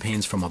these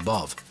campaigns from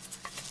above.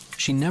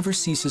 She never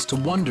ceases to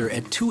wonder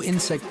at 2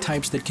 insect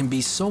types that can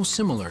be so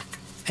similar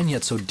and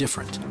yet so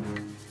different.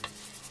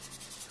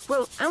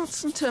 Well,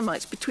 ants and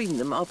termites between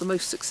them are the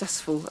most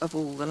successful of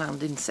all the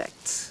land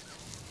insects.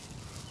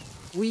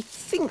 We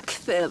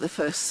think they're the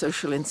first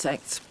social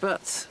insects,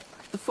 but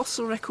the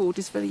fossil record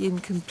is very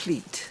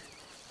incomplete.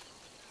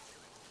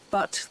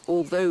 But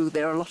although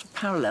there are a lot of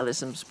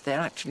parallelisms, they're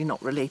actually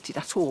not related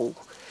at all.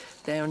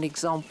 They're an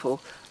example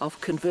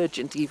of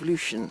convergent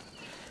evolution,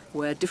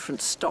 where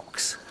different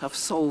stocks have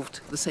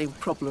solved the same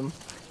problem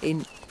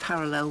in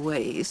parallel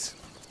ways.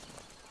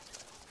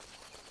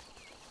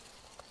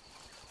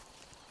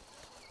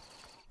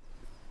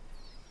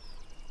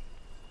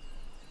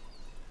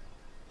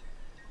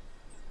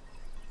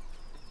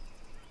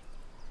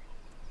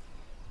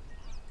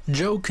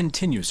 Jo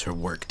continues her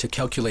work to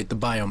calculate the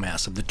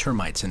biomass of the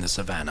termites in the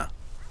savannah.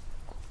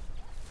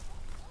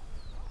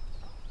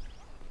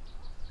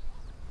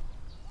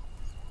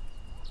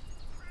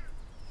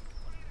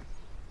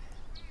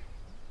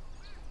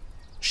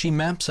 She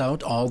maps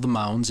out all the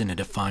mounds in a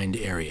defined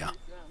area.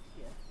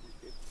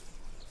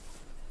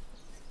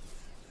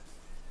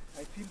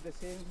 I feel the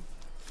same,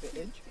 the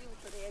edge. Feel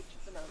for the edge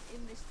of the mound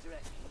in this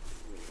direction,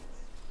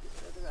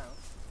 further out.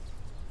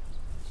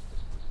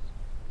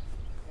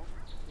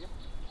 Yeah.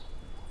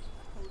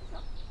 Hold it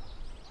up.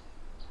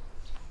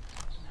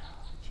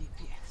 Now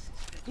GPS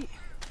is ready.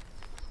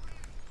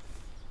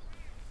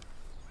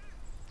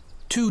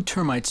 2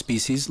 termite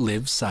species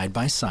live side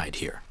by side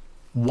here.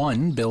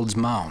 One builds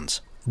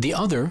mounds. The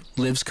other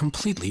lives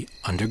completely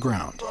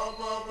underground.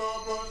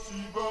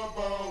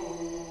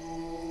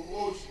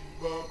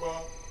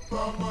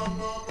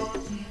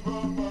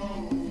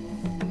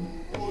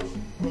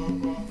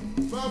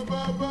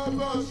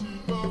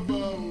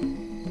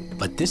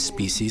 this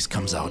species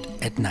comes out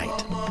at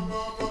night.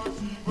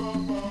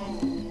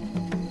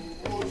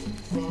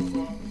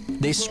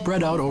 They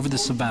spread out over the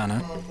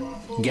savanna,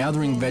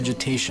 gathering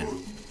vegetation,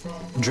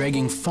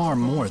 dragging far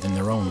more than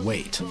their own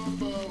weight.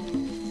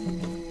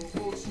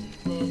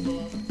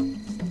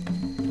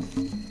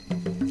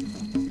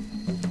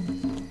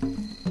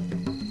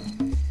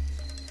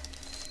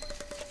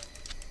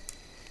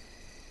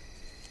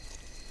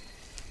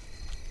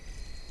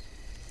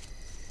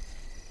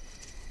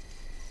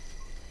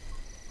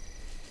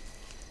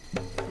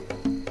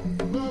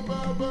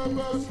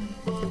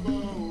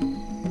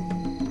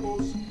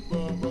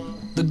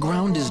 The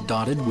ground is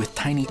dotted with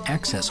tiny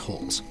access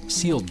holes,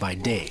 sealed by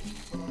day,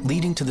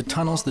 leading to the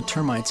tunnels the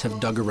termites have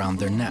dug around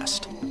their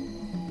nest.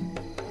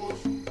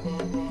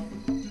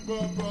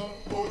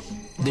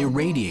 They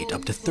radiate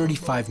up to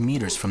 35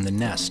 meters from the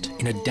nest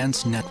in a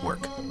dense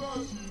network.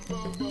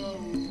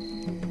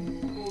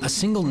 A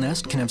single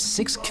nest can have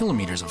 6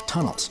 kilometers of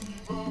tunnels.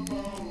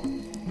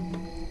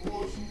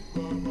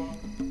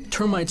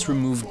 Termites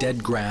remove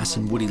dead grass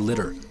and woody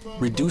litter,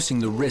 reducing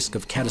the risk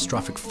of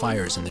catastrophic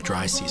fires in the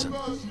dry season.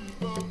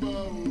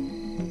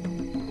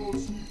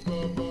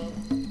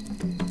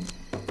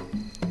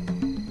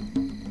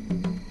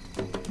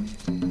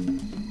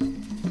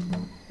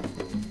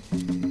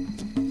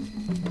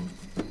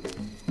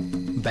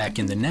 Back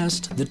in the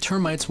nest, the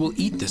termites will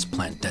eat this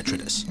plant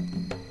detritus.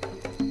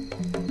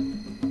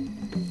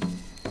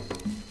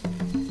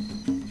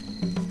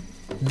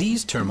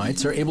 These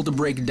termites are able to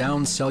break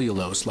down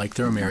cellulose like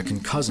their American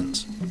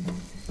cousins.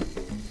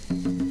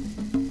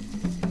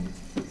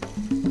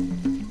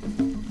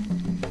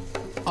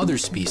 Other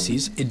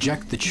species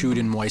eject the chewed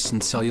and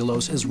moistened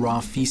cellulose as raw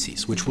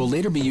feces, which will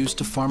later be used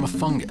to farm a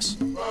fungus.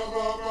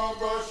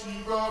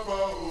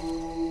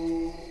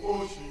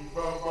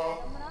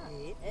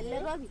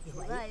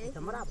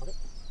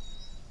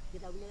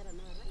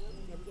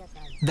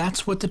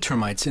 That's what the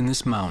termites in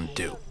this mound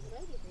do.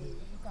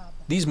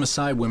 These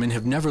Maasai women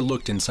have never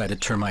looked inside a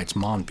termite's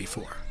mound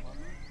before.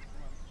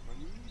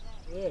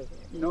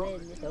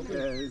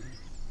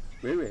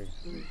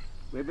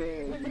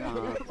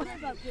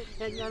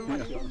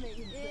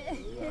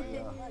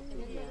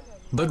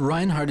 But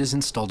Reinhard has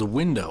installed a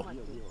window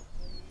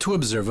to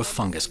observe a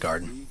fungus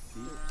garden.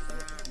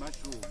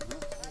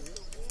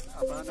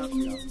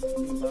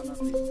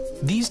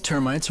 These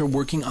termites are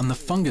working on the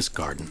fungus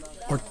garden,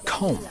 or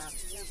comb.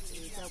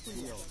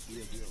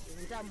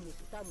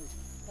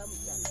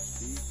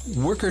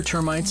 Worker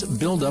termites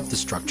build up the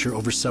structure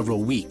over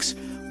several weeks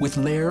with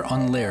layer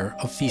on layer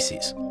of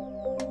feces.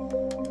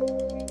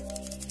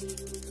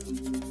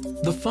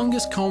 The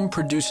fungus comb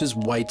produces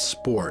white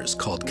spores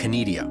called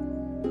conidia.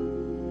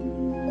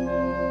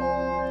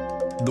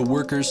 The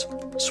workers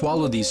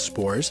swallow these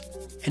spores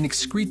and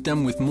excrete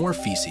them with more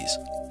feces,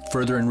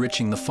 further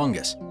enriching the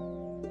fungus.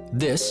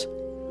 This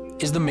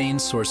is the main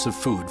source of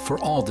food for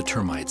all the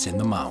termites in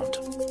the mound.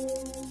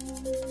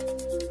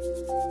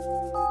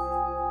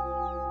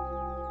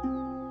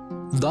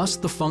 Thus,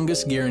 the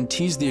fungus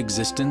guarantees the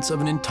existence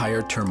of an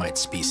entire termite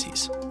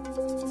species.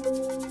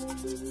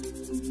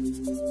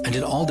 And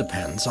it all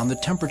depends on the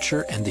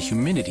temperature and the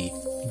humidity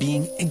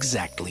being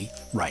exactly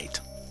right.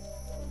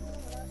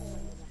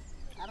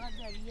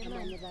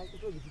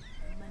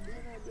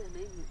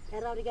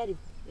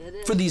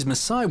 For these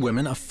Maasai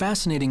women, a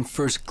fascinating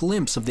first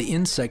glimpse of the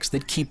insects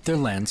that keep their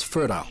lands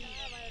fertile.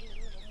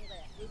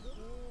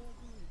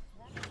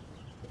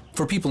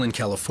 For people in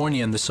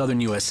California and the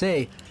southern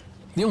USA,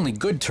 the only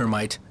good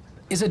termite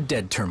is a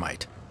dead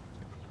termite,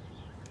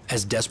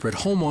 as desperate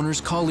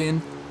homeowners call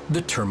in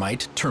the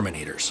termite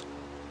terminators.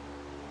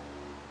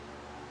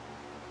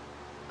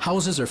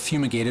 Houses are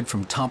fumigated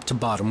from top to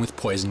bottom with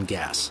poison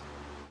gas.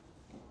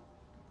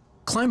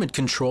 Climate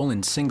control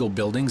in single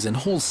buildings and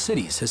whole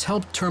cities has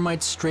helped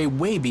termites stray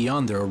way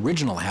beyond their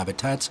original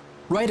habitats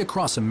right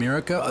across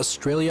America,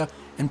 Australia,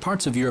 and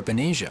parts of Europe and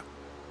Asia.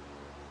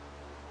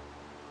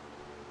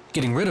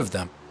 Getting rid of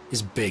them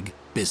is big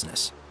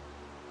business.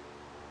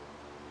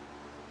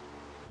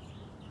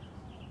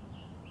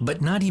 But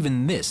not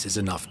even this is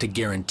enough to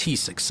guarantee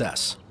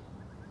success.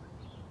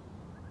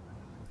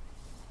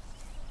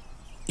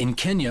 In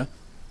Kenya,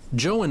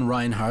 Joe and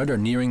Reinhard are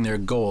nearing their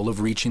goal of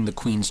reaching the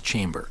Queen's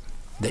Chamber,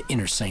 the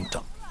inner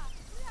sanctum.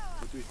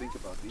 What do you think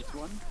about this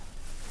one?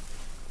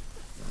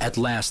 At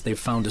last, they've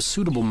found a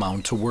suitable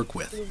mound to work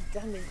with. It's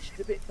been damaged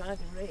a bit by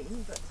the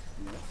rain, but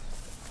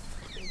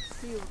they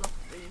sealed off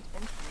the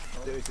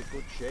entrance. There is a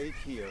good shade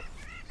here.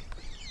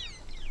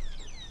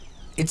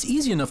 It's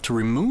easy enough to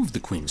remove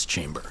the Queen's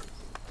Chamber.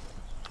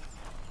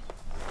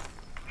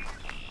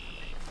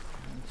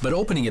 But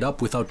opening it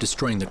up without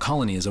destroying the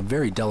colony is a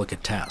very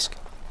delicate task.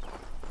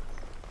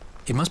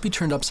 It must be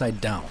turned upside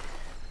down.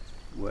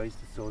 Where is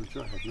the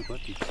soldier? Have you got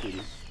this thing?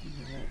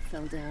 Yeah, it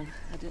fell down.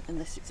 I don't,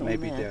 unless it's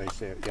Maybe on there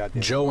is a... Yeah, there.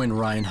 Joe and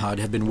Reinhard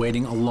have been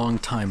waiting a long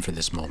time for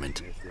this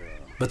moment.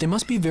 But they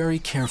must be very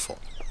careful.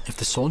 If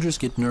the soldiers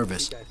get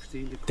nervous,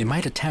 they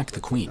might attack the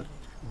Queen.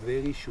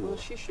 very sure. Well,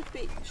 she should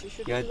be. She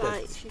should Yeah, be, lying,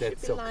 that's- she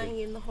that's should be okay. lying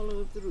in the hollow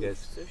of the roof.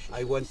 Yes, So she I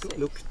should want be to safe.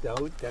 look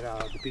down. There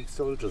are the big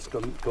soldiers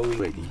going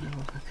ready.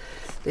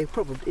 It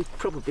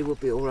probably will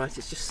be all right.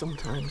 It's just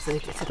sometimes they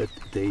get a But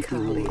they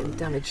Carly do. and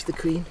damage the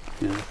queen.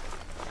 Yeah. I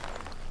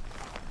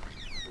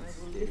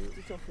will lift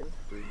it off him.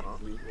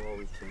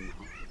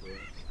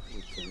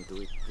 We can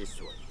do it this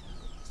way.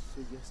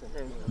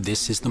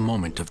 This is the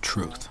moment of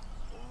truth.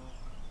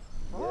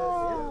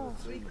 Oh,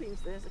 3 queens.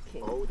 There's a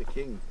king. Oh, the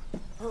king.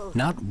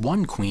 Not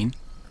one queen,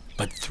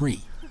 but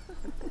 3.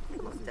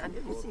 Dan,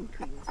 have you seen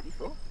queens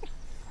before?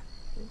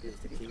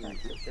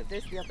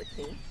 There's the other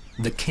king.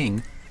 The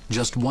king,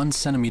 just 1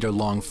 centimeter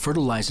long,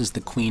 fertilizes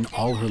the queen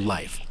all her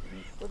life,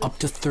 up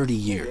to 30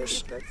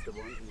 years. That's the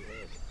one we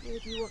have. Where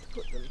do you want to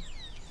put them?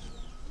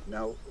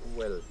 Now,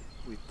 well,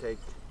 we take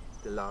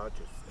the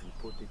largest and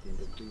put it in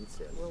the queen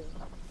cell. Well,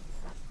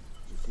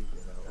 You see,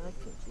 there are I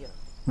think, yeah.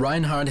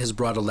 Reinhard has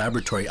brought a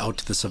laboratory out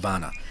to the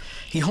savannah.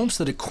 He hopes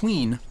that a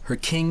queen, her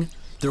king,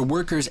 their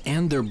workers,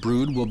 and their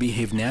brood will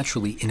behave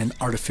naturally in an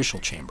artificial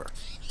chamber.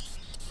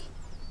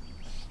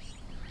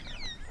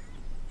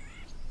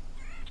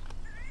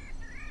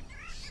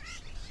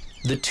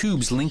 The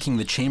tubes linking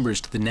the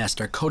chambers to the nest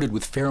are coated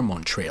with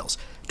pheromone trails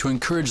to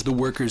encourage the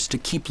workers to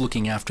keep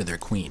looking after their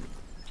queen.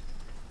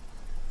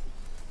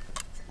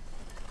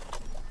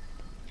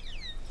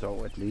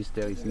 So at least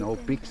there is no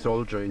big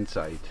soldier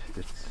inside.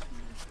 That's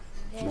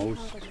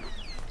most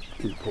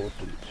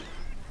important.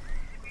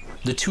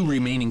 The 2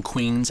 remaining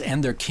queens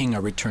and their king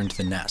are returned to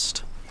the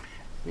nest.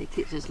 Make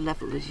it as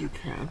level as you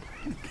can.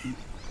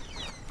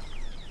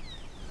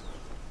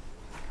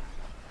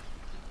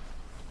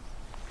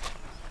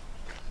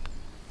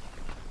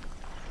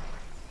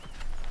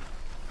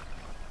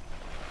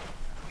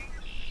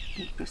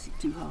 Don't press it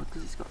too hard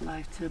because it's got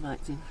live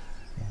termites in.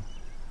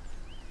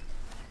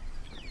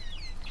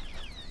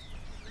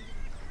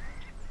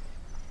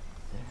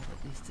 They have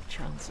at least a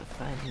chance of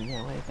finding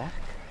their way back.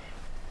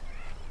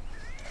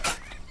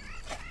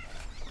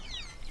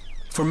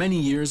 For many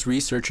years,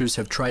 researchers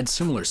have tried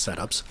similar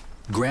setups,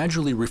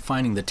 gradually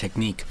refining the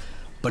technique,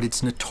 but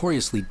it's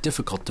notoriously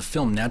difficult to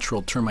film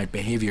natural termite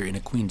behavior in a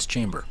queen's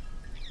chamber.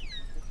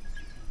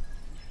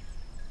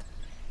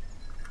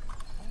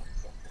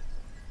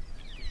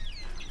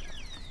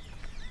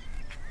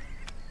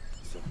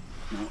 So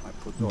now I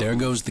put all There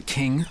goes the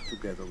king.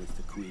 together with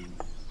the queen.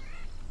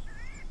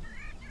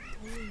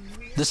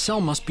 The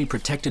cell must be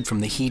protected from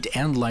the heat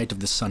and light of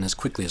the sun as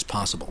quickly as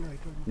possible.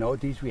 Now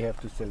these we have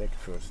to select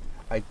first.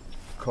 I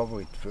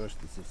cover it first.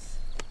 This is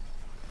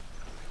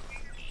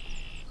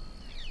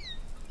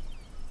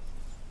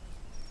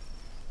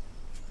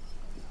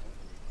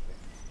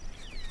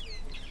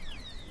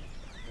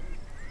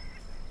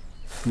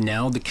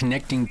Now the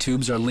connecting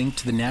tubes are linked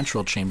to the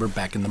natural chamber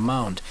back in the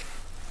mound.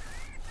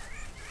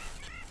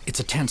 It's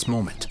a tense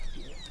moment.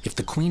 If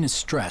the queen is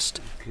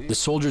stressed, the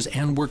soldiers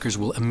and workers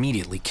will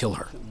immediately kill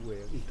her. somewhere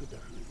into the.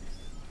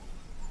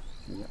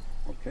 Yeah.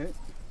 Okay.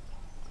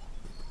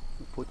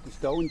 Put the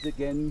stones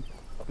again,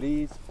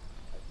 please.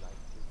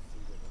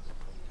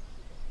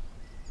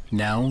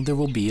 Now there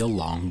will be a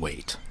long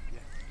wait.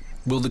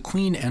 Will the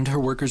queen and her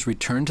workers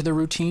return to their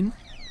routine?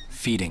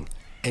 Feeding,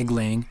 egg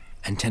laying,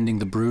 and tending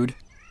the brood?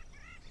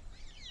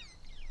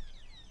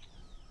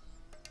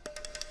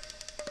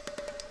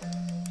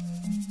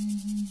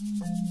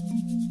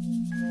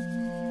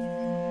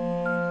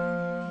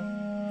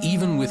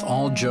 Even with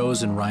all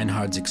Joe's and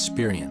Reinhard's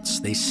experience,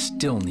 they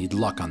still need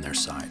luck on their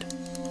side.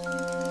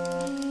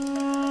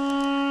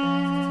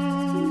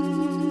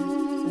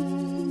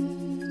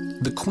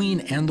 The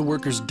queen and the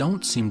workers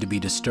don't seem to be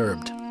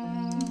disturbed.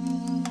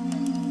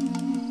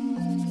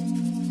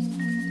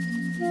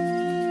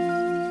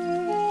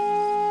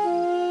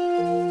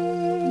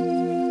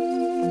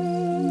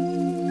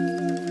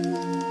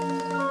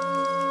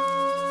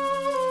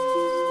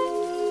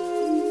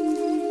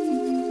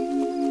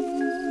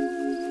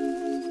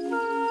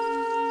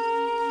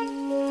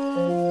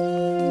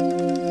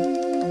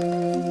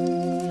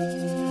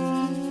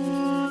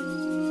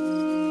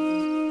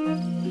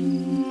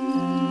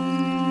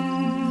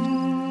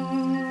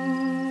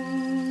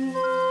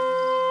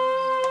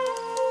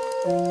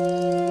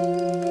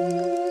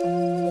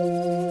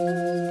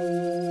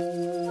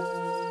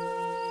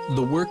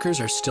 The workers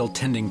are still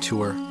tending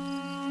to her,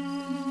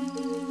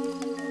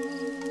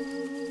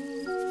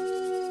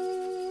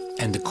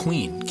 and the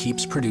queen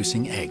keeps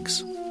producing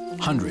eggs,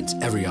 hundreds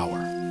every hour.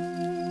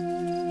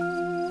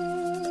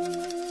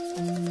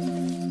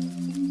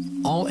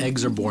 All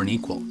eggs are born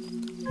equal.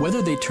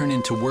 Whether they turn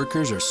into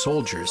workers or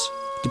soldiers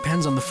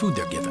depends on the food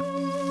they're given.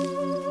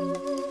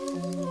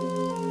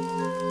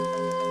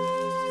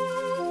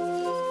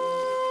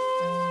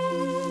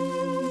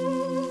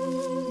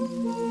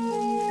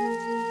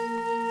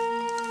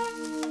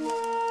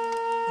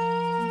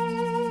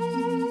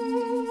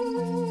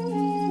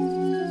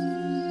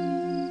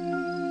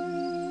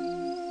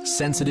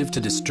 Sensitive to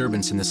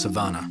disturbance in the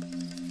savannah,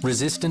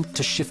 resistant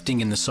to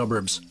shifting in the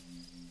suburbs,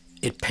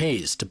 it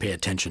pays to pay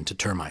attention to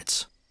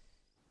termites.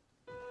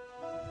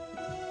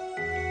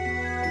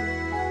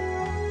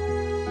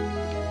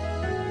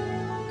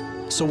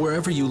 So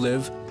wherever you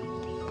live,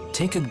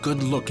 take a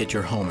good look at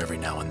your home every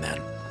now and then.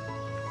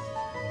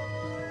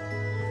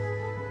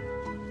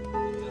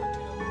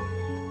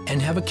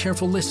 And have a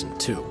careful listen,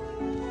 too.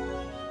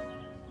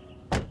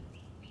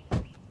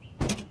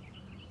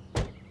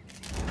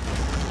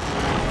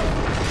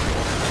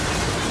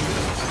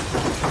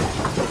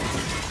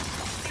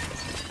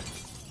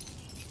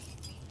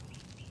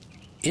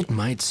 It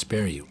might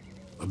spare you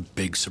a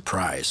big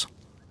surprise.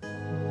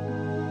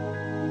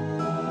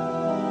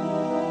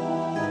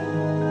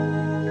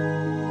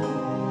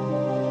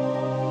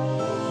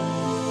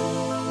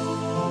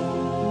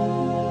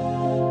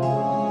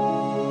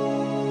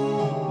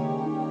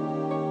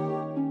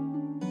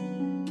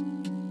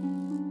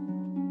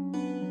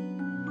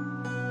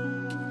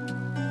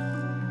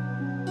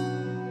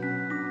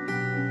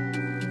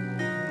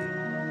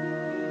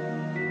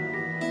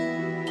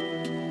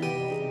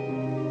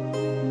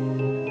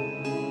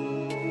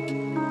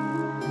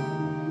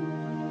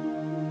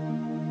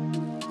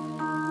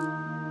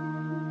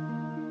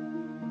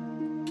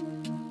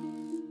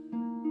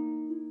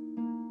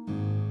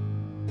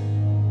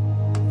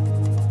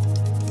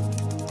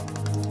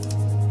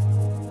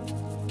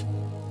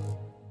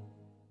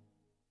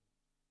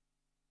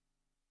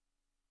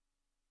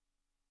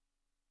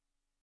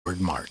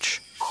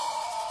 March.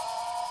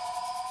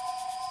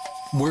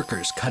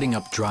 Workers cutting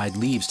up dried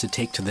leaves to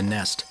take to the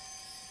nest.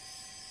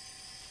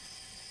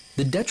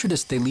 The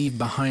detritus they leave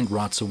behind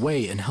rots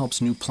away and helps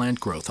new plant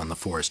growth on the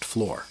forest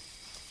floor.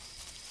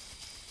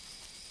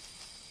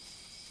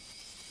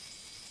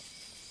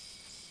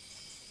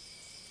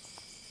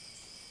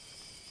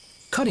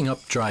 Cutting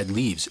up dried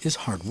leaves is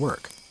hard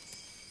work.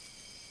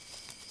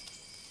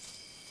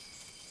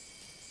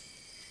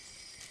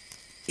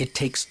 It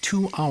takes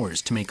 2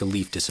 hours to make a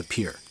leaf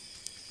disappear.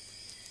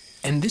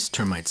 And this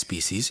termite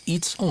species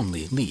eats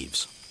only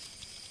leaves.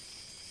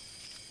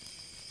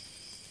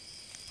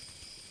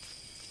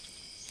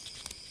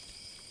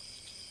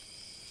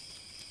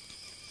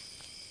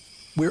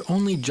 We're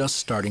only just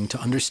starting to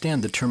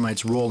understand the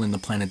termites' role in the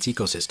planet's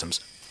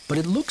ecosystems, but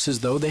it looks as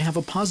though they have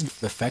a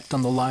positive effect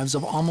on the lives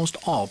of almost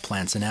all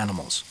plants and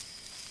animals.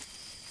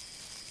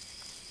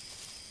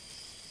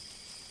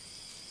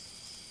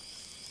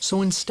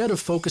 So instead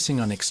of focusing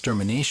on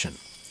extermination,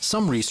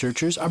 some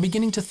researchers are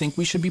beginning to think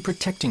we should be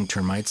protecting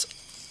termites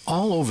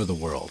all over the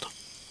world.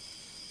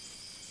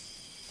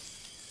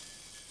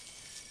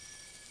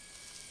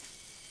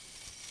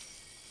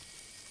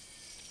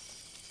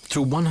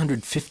 Through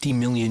 150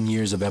 million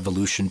years of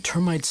evolution,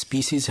 termite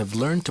species have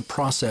learned to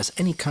process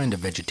any kind of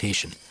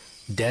vegetation,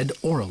 dead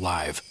or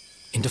alive,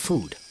 into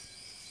food.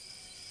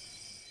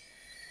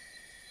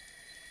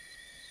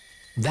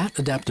 That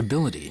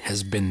adaptability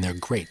has been their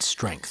great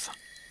strength.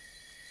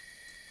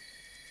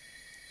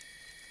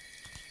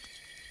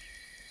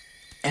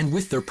 And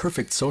with their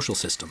perfect social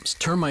systems,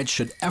 termites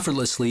should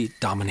effortlessly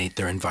dominate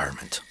their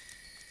environment.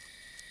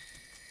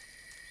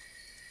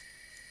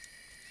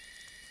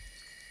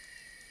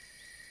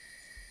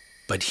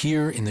 But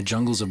here in the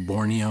jungles of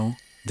Borneo,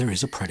 there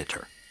is a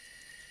predator.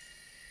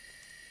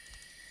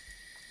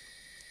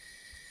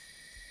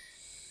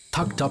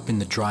 Tucked up in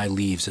the dry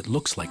leaves, it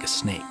looks like a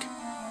snake.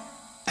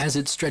 As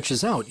it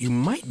stretches out, you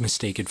might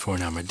mistake it for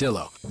an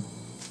armadillo.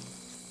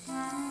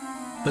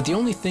 But the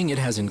only thing it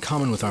has in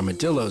common with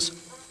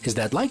armadillos is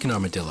that, like an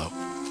armadillo,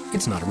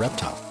 it's not a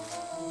reptile.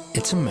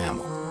 It's a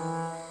mammal.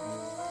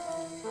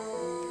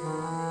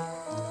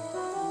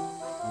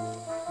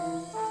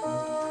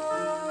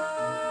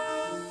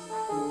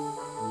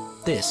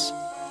 This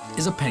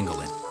is a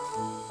pangolin.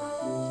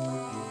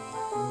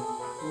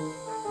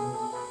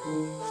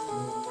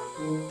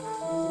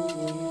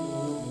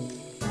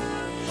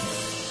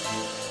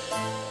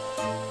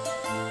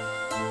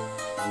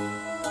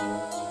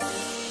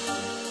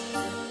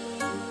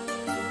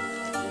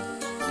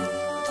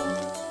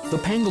 The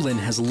pangolin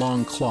has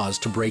long claws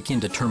to break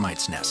into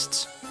termites'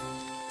 nests,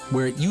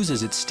 where it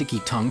uses its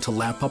sticky tongue to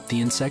lap up the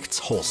insects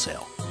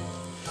wholesale.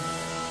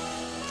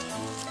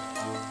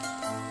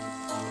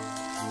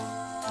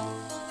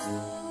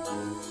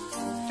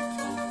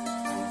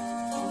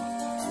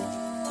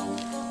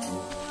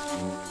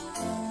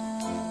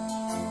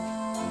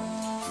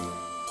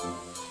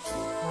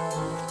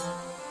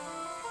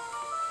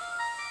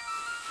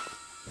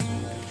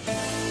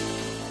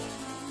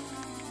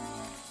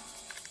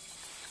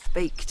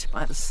 Baked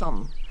by the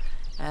sun,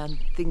 and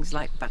things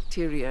like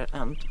bacteria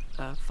and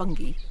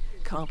fungi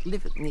can't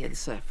live near the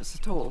surface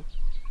at all.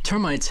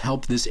 Termites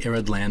help this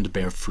arid land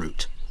bear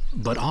fruit,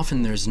 but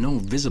often there's no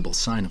visible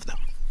sign of them.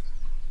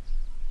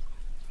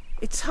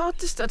 It's hard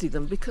to study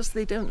them because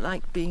they don't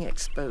like being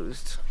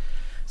exposed.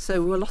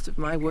 So a lot of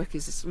my work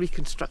is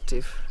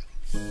reconstructive.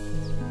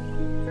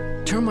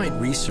 Termite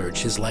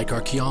research is like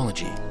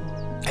archaeology,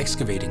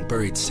 excavating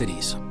buried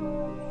cities,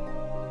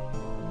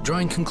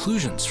 drawing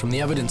conclusions from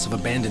the evidence of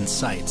abandoned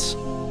sites.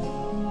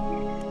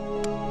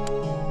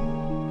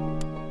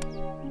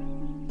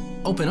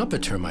 Open up a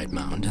termite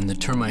mound and the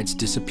termites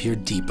disappear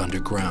deep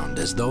underground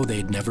as though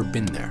they'd never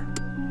been there.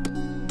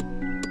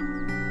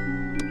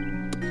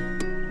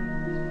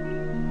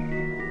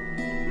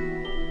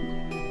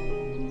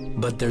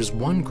 But there's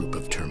one group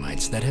of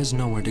termites that has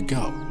nowhere to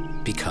go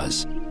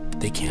because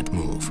they can't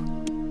move.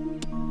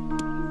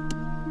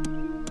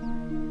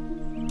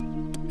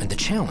 And the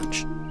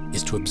challenge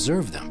is to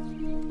observe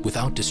them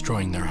without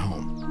destroying their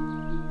home.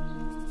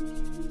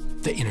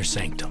 The inner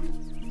sanctum.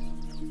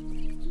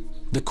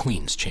 The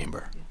Queen's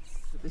chamber.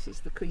 So this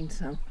is the Queen's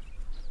home.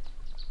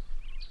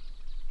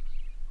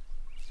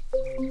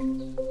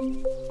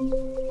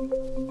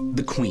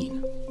 The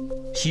Queen.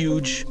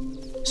 Huge,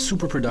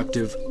 super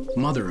productive,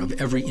 mother of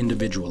every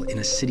individual in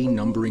a city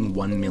numbering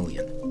 1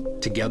 million,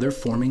 together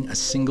forming a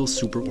single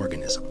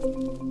superorganism.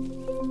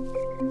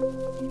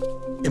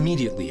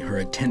 Immediately, her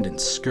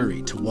attendants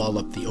scurry to wall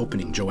up the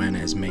opening Joanna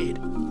has made.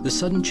 The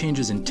sudden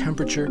changes in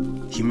temperature,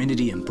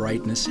 humidity, and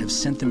brightness have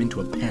sent them into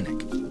a panic.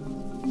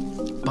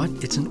 But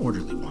it's an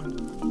orderly one.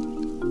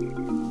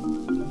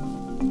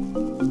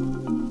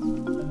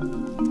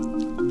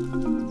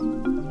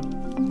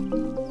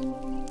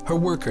 Her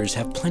workers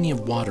have plenty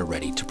of water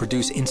ready to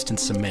produce instant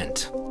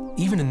cement,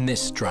 even in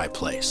this dry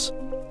place.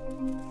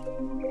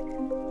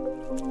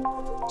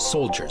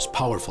 Soldiers'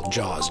 powerful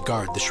jaws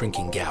guard the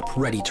shrinking gap,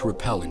 ready to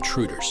repel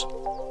intruders.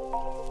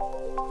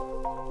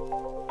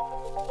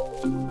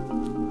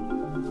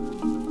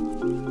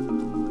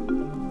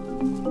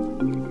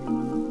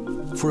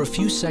 For a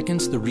few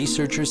seconds, the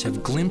researchers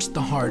have glimpsed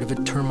the heart of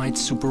a termite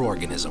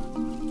superorganism,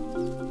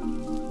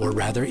 or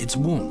rather its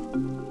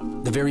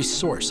womb, the very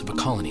source of a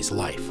colony's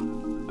life.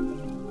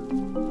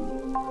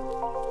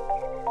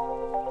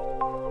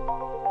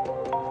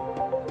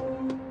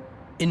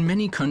 In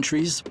many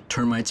countries,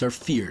 termites are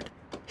feared,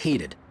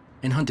 hated,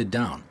 and hunted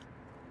down.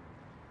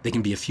 They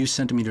can be a few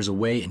centimeters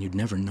away and you'd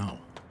never know.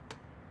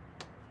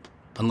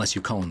 Unless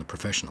you call in the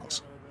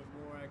professionals. A little bit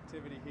more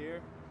activity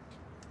here.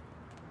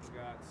 We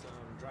got some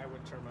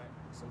drywood termite,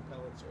 some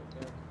pellets right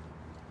there.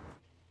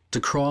 To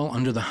crawl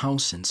under the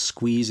house and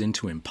squeeze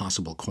into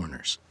impossible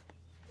corners.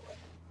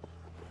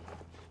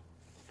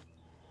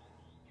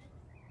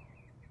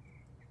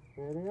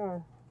 There they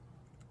are.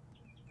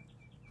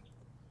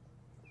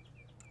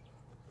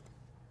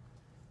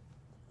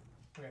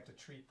 We have to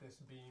treat this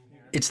beam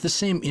here. It's the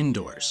same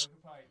indoors. We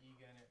could probably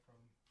EGAN it from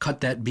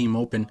Cut that beam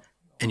open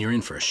and you're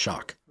in for a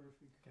shock. we could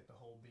get the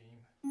whole beam.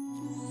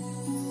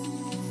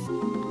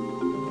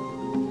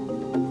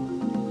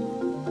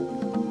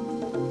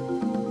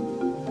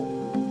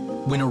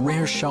 When a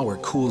rare shower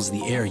cools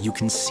the air, you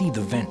can see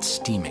the vent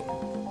steaming.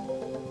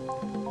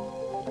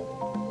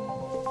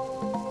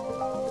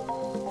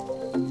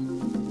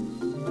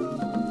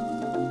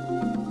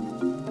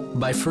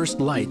 By first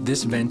light,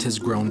 this vent has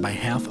grown by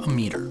half a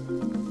meter.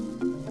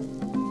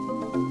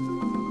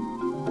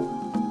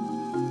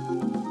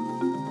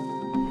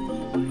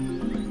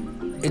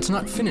 It's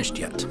not finished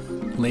yet.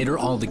 Later,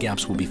 all the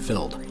gaps will be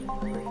filled.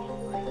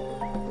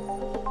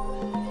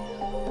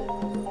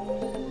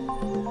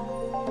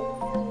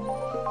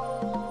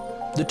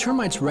 The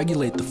termites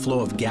regulate the flow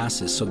of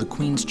gases so the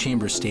Queen's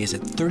chamber stays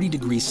at 30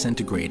 degrees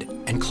centigrade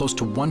and close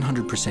to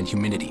 100%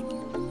 humidity.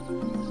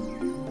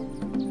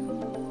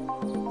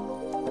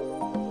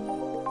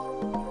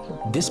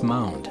 This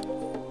mound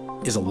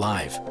is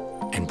alive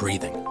and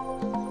breathing.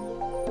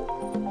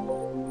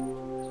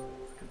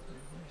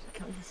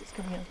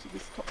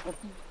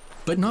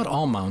 But not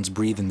all mounds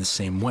breathe in the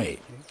same way,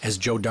 as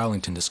Joe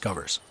Darlington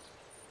discovers.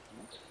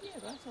 Yeah,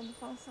 right on the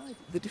far side.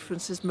 The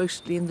difference is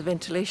mostly in the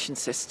ventilation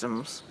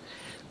systems.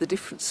 The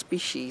different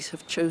species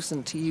have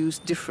chosen to use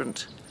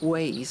different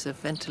ways of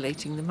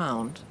ventilating the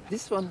mound.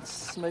 This one's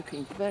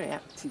smoking very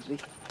actively,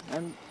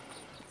 and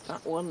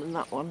that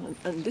one,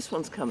 and this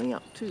one's coming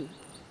up too.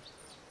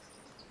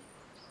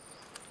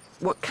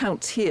 What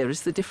counts here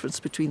is the difference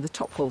between the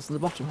top holes and the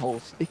bottom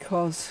holes,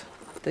 because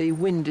the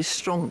wind is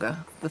stronger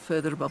the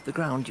further above the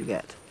ground you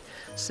get,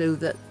 so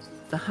that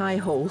the high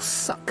holes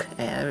suck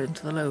air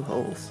into the low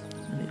holes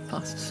and it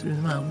passes through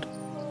the mound.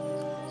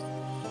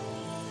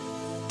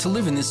 To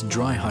live in this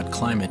dry, hot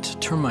climate,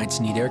 termites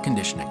need air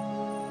conditioning.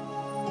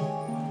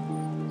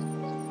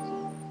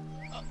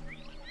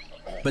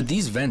 But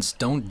these vents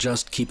don't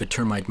just keep a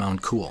termite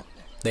mound cool.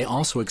 They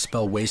also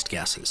expel waste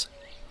gases,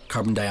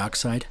 carbon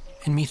dioxide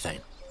and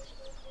methane.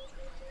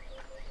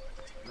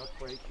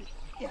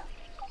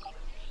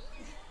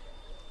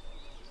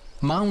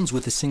 Mounds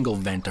with a single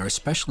vent are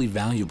especially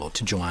valuable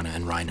to Joanna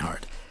and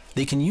Reinhard.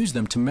 They can use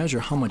them to measure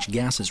how much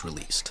gas is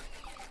released.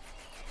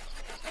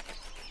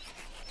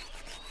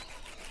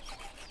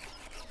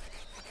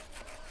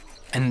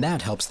 And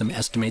that helps them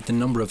estimate the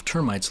number of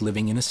termites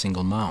living in a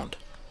single mound.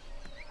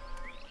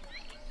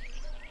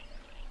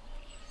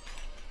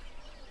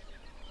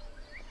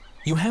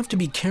 You have to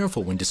be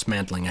careful when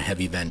dismantling a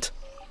heavy vent.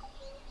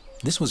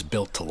 This was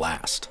built to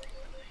last.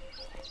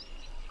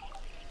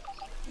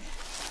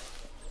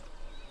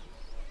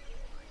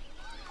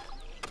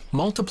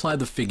 Multiply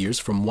the figures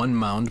from one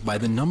mound by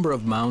the number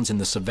of mounds in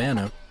the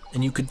savanna,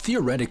 and you could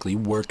theoretically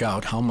work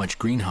out how much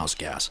greenhouse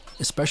gas,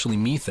 especially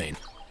methane,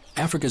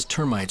 Africa's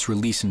termites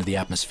release into the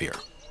atmosphere.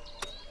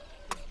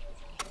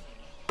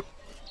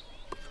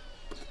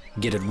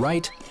 Get it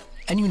right,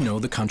 and you know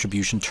the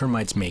contribution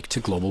termites make to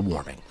global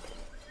warming.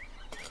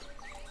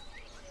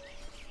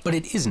 But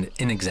it isn't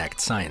an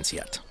exact science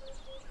yet.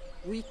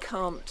 We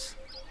can't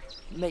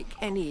make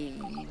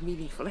any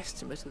meaningful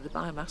estimate of the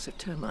biomass of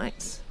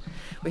termites.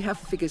 We have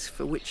figures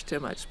for which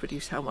termites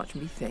produce how much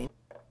methane.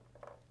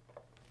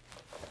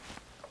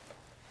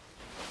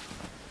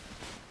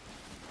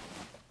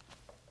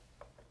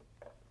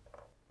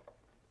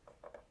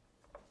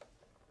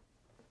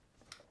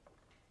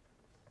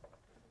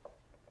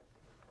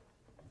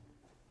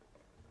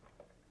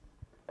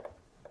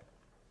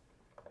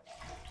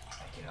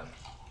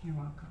 You're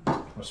welcome.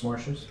 Want some more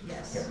shoes?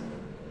 Yes. Here.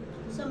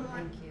 Some more.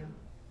 Thank you.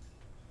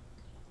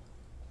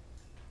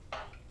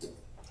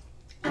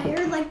 I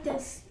heard like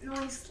this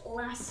noise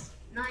last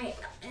night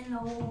in the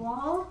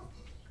wall.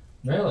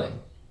 Really?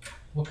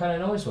 What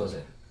kind of noise was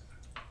it?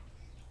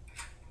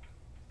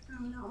 I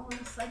don't know,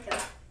 it's like a...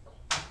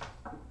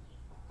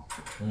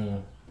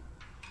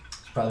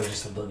 It's probably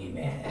just a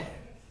boogeyman.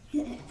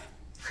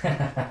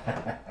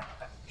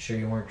 Sure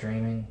you weren't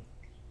dreaming?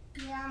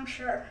 Yeah, I'm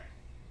sure.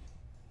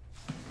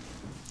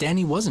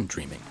 Danny wasn't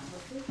dreaming,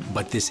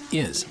 but this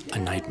is a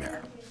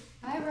nightmare.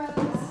 Hi,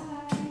 Rose.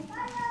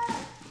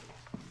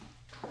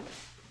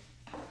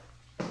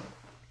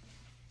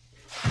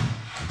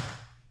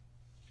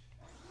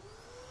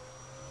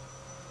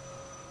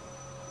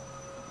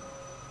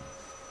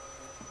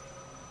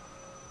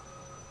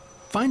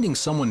 Finding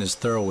someone as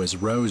thorough as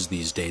Rose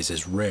these days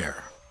is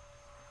rare.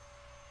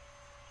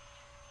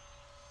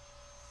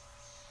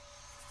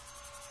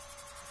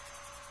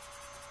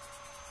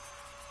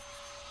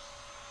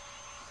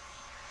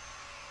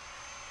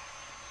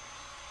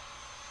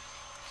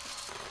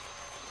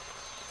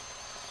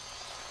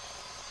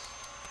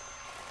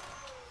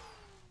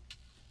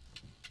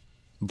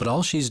 But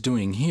all she's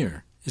doing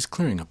here is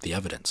clearing up the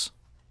evidence.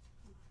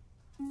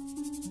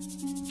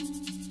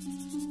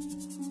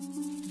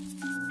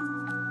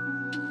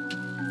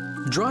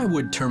 Dry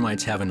wood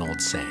termites have an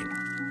old saying,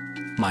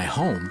 "My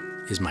home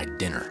is my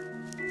dinner."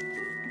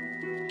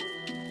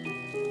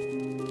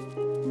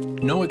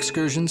 No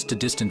excursions to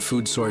distant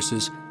food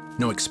sources,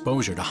 no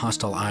exposure to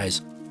hostile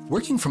eyes.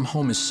 Working from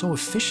home is so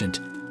efficient,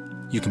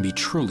 you can be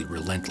truly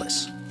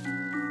relentless.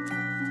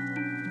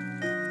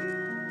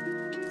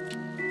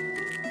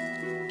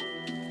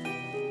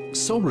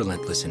 So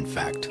relentless, in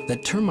fact,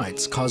 that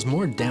termites cause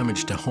more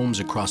damage to homes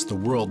across the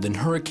world than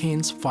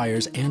hurricanes,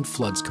 fires, and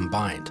floods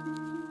combined.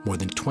 More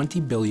than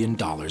 $20 billion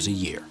a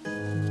year.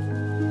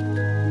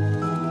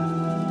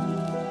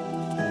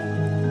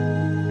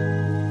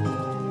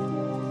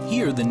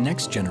 Here, the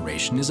next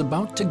generation is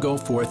about to go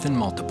forth and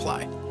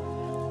multiply.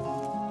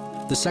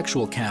 The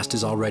sexual caste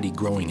is already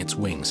growing its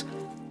wings.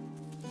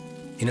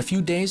 In a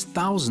few days,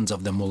 thousands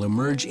of them will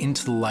emerge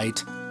into the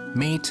light,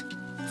 mate,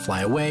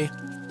 fly away,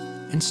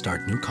 and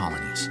start new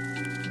colonies.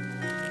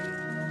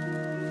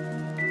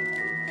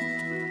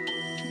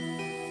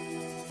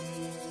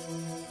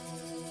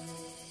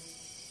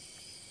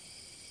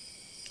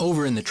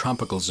 Over in the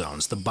tropical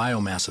zones, the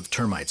biomass of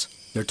termites,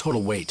 their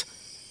total weight,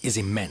 is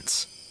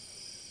immense.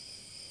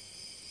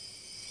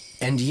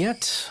 And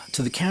yet,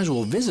 to the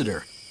casual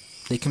visitor,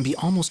 they can be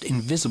almost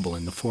invisible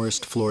in the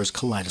forest floor's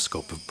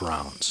kaleidoscope of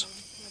browns.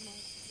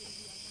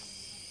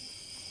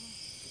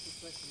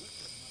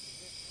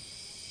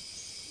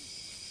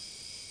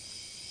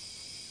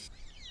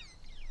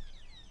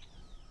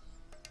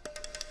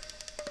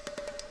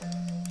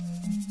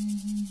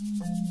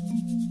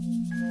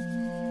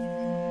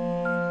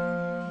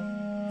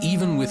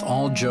 Even with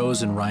all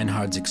Joe's and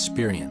Reinhard's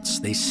experience,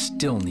 they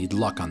still need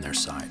luck on their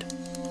side.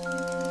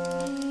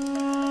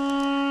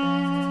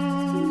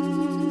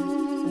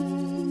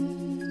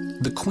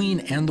 The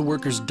queen and the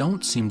workers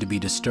don't seem to be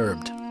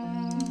disturbed.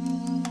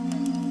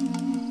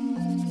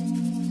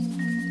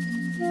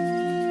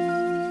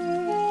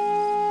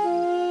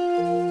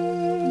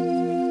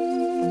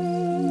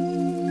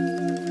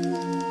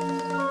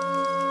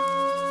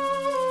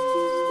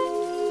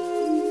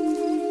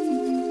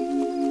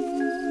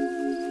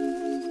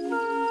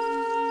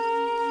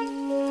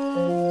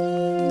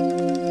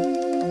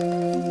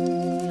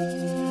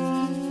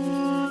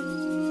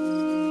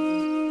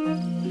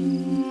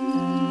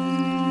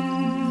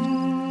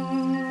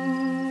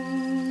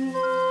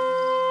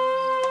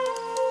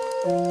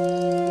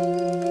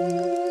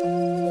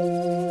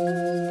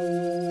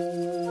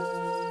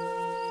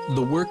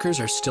 The workers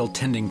are still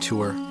tending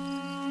to her,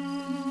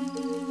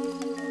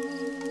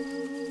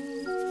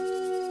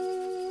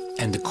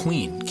 and the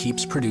queen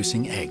keeps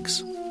producing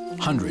eggs,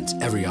 hundreds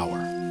every hour.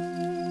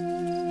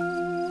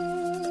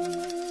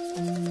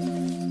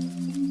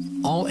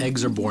 All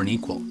eggs are born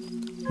equal.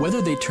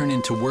 Whether they turn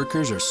into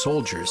workers or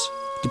soldiers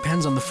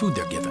depends on the food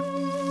they're given.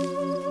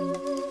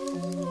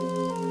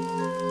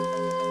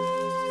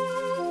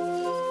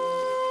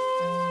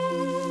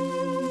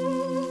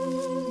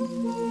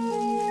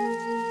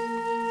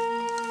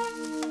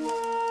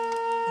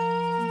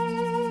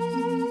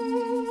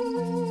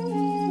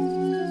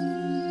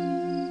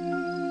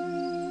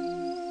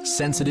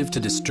 Sensitive to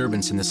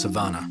disturbance in the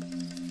savannah,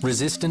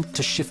 resistant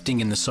to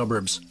shifting in the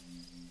suburbs,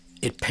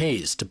 it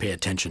pays to pay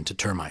attention to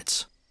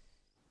termites.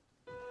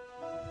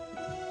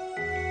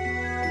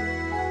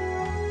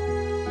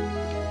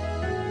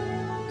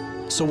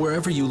 So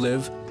wherever you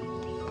live,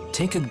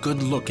 take a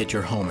good look at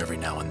your home every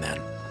now and then.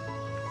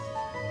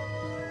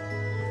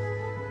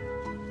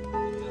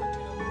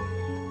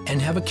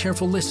 And have a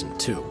careful listen,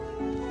 too.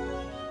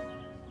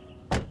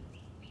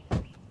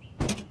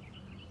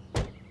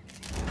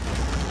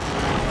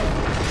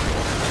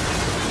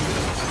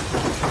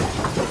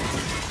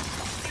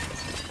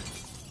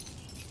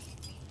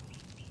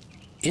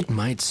 It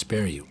might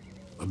spare you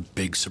a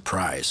big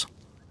surprise.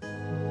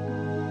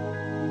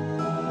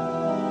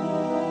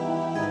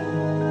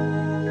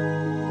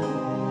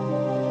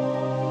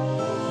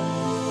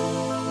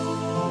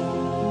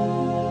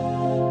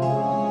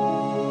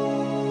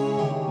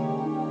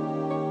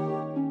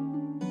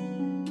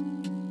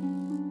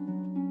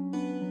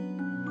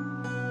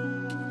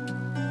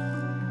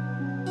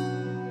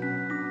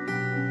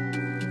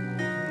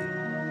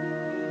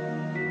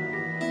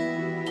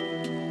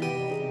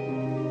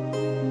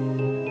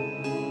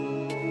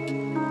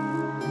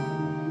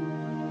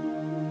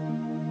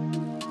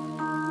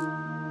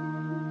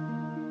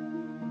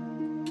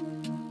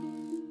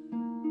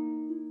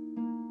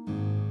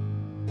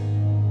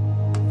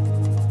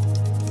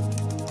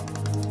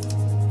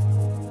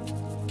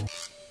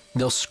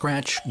 They'll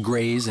scratch,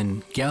 graze,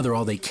 and gather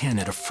all they can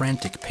at a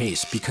frantic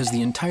pace because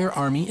the entire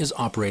army is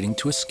operating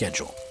to a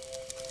schedule.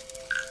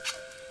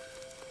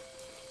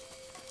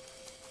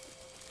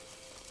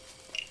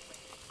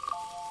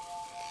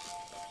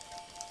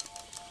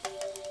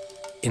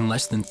 In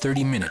less than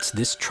 30 minutes,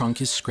 this trunk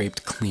is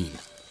scraped clean.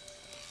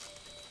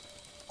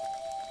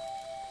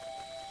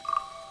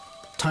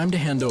 Time to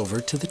hand over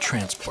to the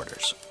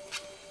transporters.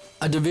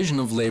 A division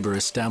of labor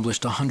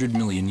established 100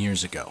 million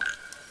years ago.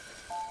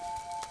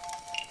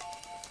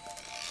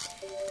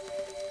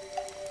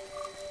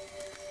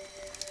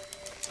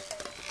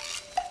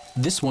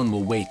 This one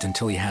will wait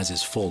until he has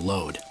his full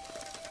load.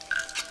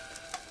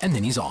 And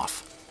then he's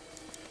off.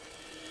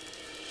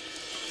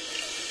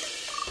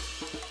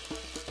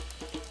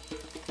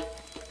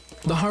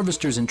 The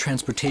harvesters and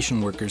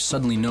transportation workers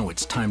suddenly know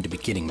it's time to be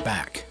getting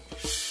back.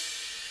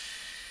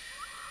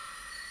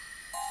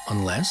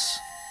 Unless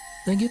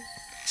they get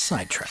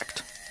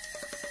sidetracked.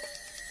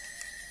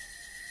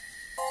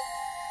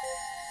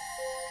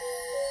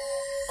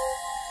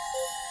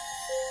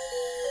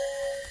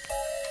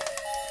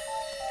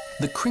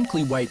 The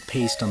crinkly white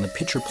paste on the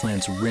pitcher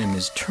plant's rim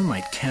is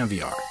termite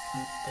caviar,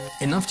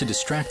 enough to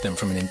distract them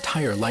from an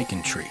entire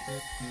lichen tree.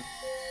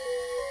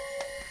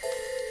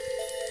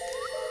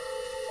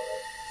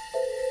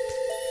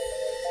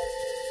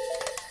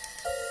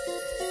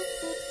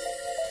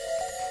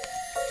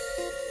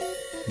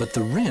 But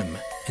the rim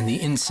and the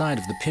inside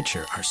of the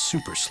pitcher are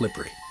super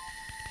slippery.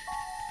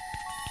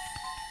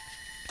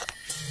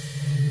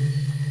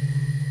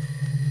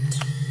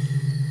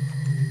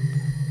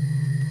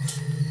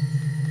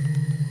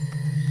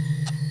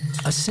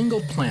 A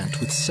single plant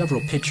with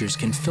several pitchers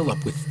can fill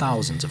up with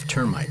thousands of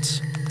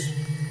termites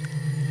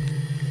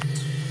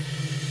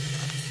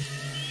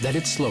that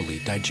it slowly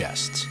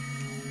digests.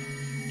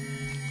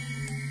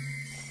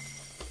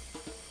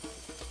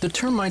 The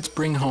termites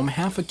bring home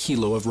half a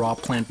kilo of raw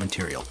plant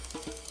material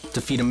to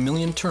feed 1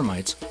 million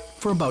termites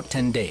for about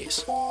 10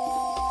 days.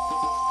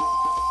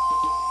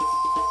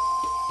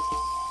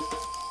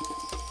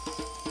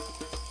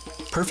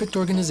 Perfect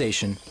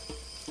organization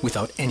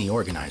without any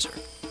organizer.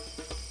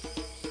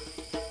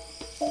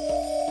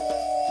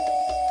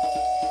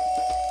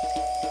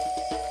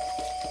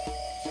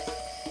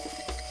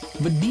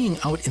 But being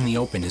out in the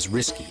open is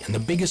risky, and the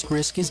biggest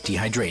risk is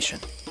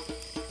dehydration.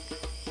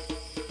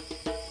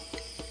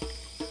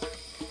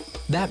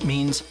 That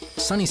means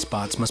sunny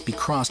spots must be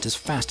crossed as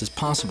fast as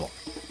possible.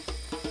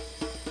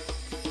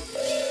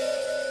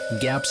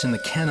 Gaps in the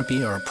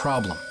canopy are a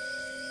problem.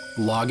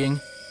 Logging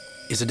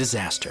is a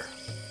disaster.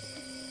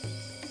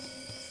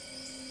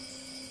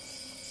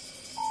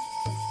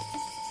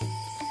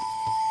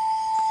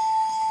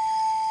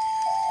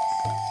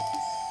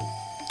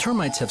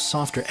 Termites have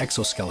softer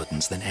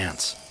exoskeletons than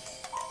ants.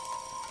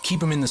 Keep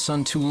them in the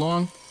sun too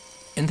long,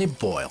 and they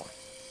boil.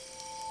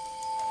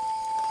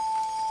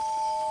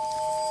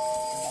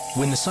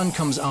 When the sun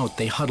comes out,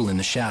 they huddle in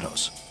the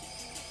shadows.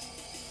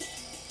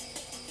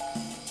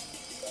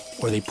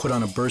 Or they put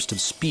on a burst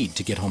of speed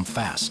to get home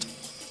fast.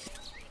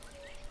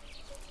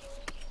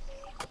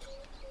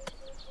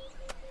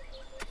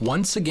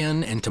 Once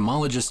again,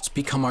 entomologists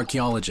become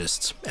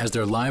archaeologists as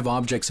their live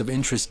objects of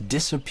interest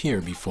disappear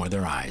before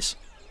their eyes.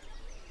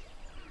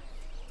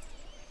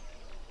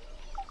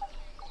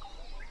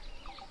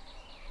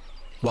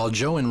 While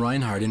Joe and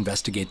Reinhard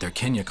investigate their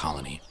Kenya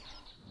colony,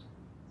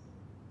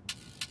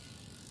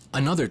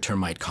 another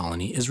termite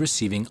colony is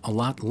receiving a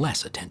lot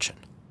less attention.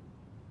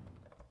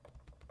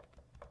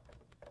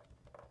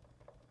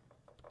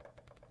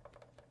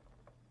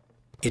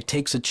 It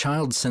takes a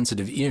child's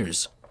sensitive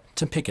ears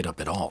to pick it up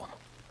at all.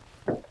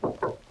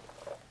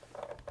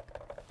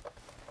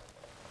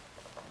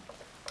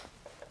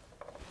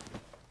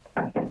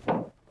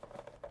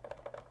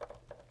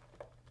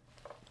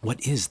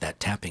 What is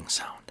that tapping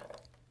sound?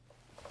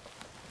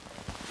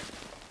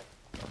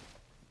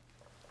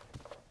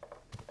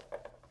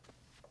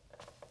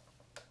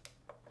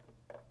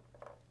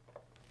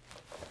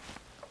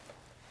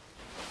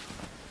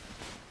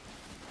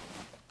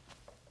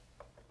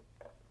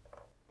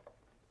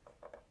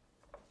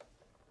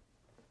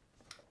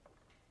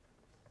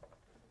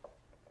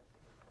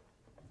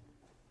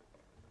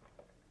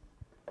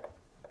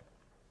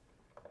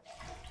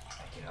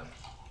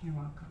 You're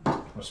welcome.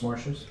 Want some more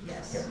shoes?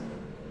 Yes. Here.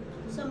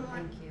 Some more.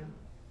 Thank you.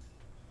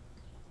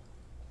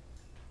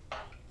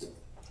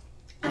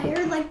 I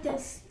heard like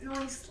this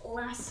noise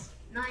last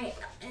night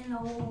in the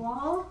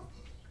wall.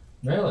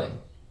 Really?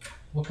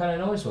 What kind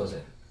of noise was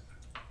it?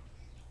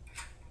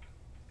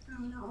 I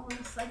don't know,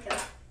 it's like a.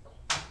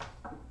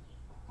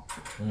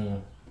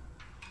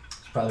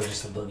 It's probably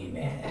just a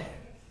boogeyman.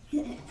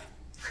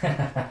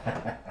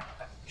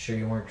 Sure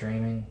you weren't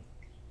dreaming?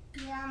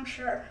 Yeah, I'm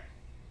sure.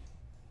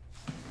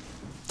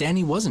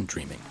 Danny wasn't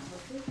dreaming,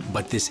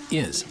 but this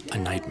is a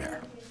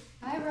nightmare.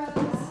 Hi,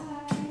 Rose.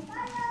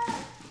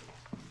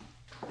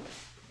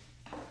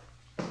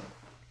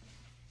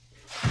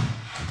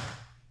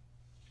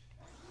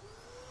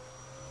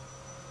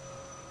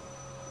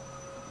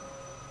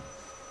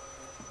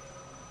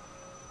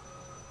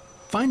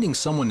 Finding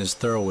someone as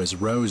thorough as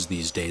Rose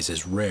these days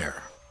is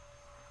rare.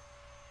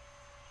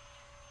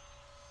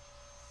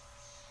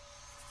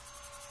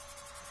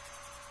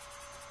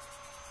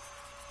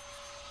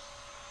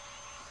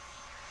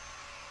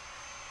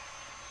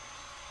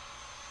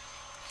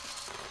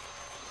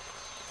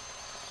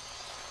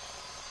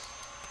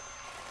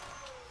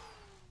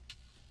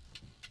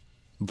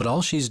 But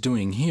all she's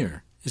doing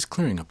here is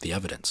clearing up the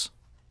evidence.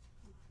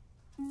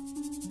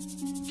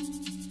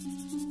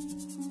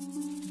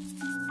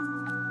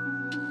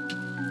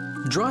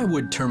 Dry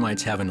wood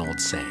termites have an old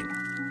saying,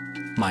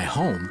 "My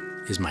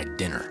home is my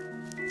dinner."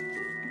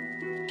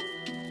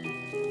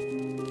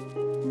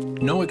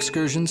 No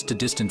excursions to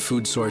distant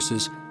food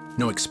sources,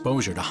 no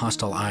exposure to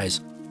hostile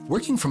eyes.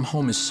 Working from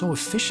home is so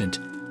efficient,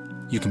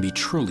 you can be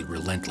truly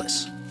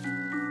relentless.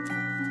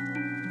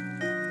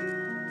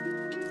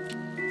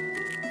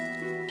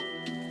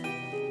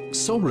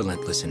 So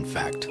relentless, in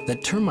fact,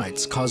 that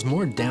termites cause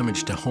more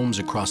damage to homes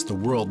across the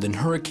world than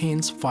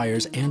hurricanes,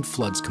 fires, and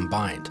floods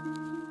combined.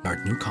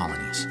 Start new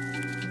colonies.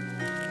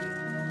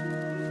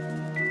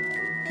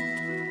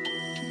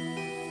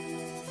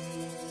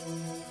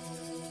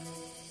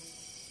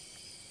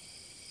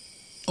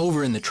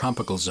 Over in the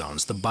tropical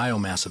zones, the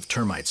biomass of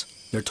termites,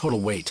 their total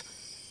weight,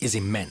 is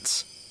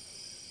immense.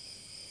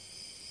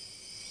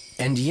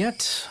 And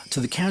yet, to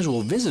the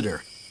casual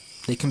visitor,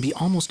 they can be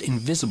almost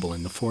invisible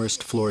in the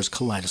forest floor's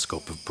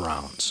kaleidoscope of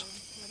browns.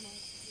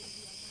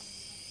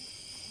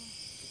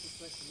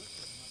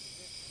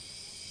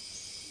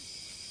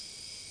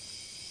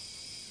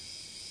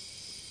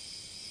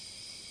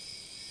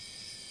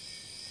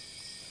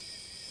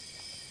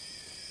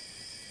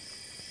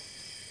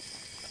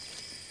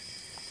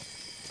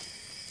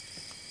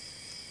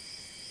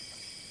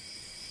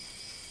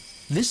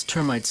 This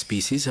termite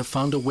species have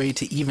found a way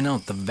to even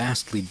out the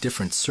vastly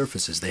different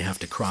surfaces they have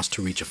to cross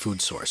to reach a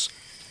food source.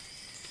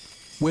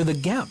 Where the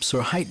gaps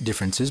or height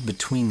differences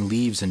between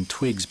leaves and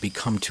twigs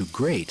become too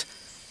great,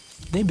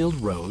 they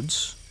build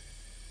roads,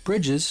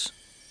 bridges,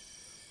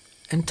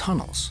 and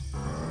tunnels.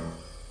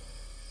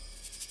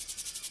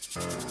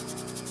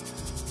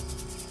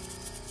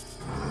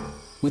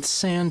 With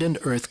sand and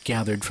earth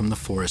gathered from the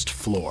forest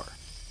floor.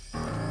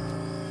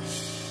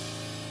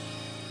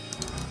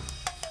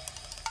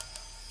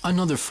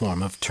 Another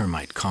form of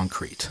termite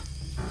concrete.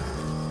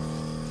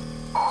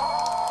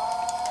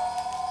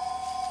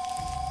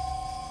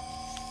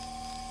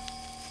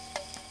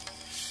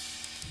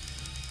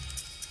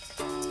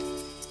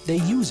 They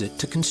use it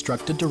to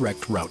construct a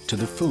direct route to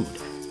the food,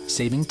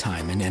 saving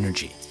time and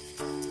energy.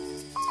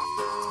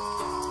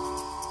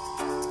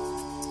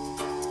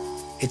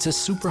 It's a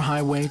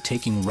superhighway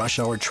taking rush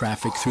hour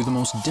traffic through the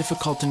most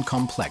difficult and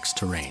complex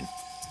terrain.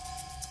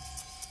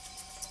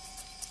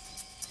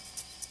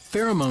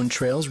 Pheromone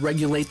trails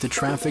regulate the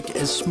traffic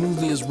as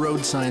smoothly as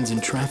road signs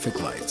and traffic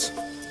lights.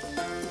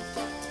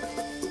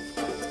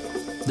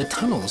 The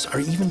tunnels are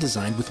even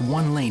designed with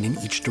one lane in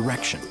each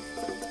direction.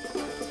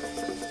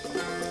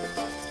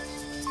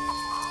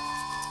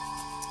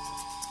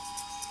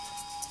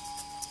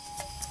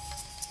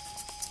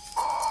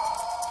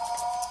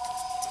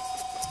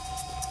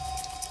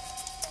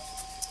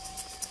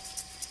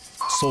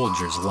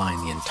 Soldiers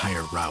line the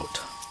entire route,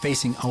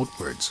 facing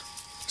outwards,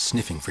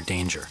 sniffing for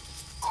danger.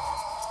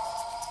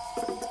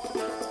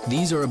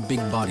 These are a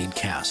big-bodied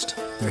cast,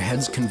 their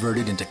heads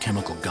converted into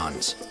chemical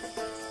guns.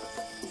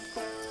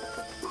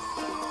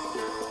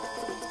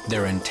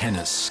 Their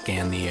antennas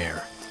scan the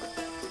air.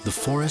 The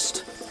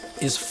forest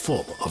is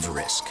full of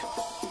risk.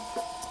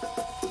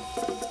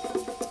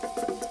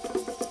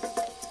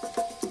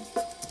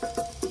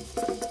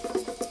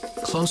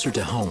 Closer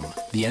to home,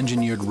 the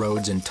engineered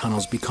roads and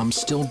tunnels become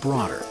still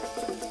broader.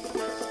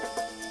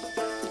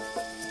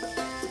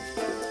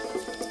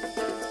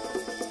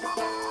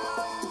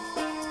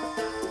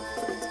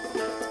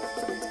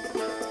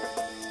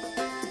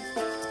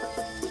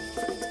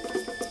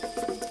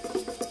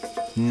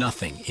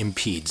 Nothing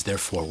impedes their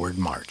forward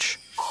march.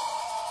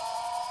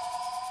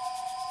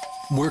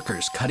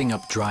 Workers cutting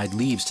up dried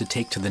leaves to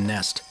take to the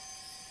nest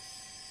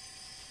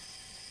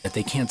that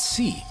they can't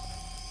see,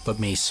 but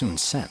may soon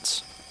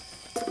sense.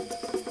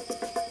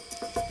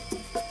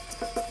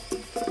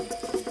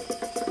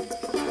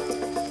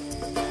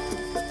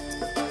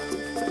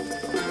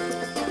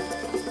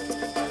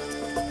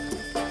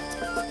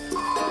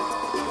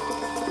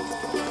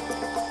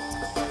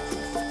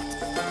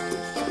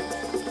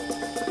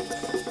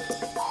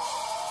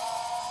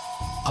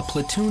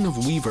 platoon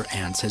of weaver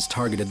ants has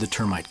targeted the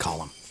termite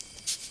column.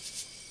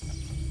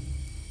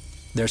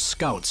 Their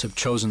scouts have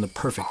chosen the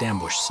perfect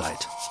ambush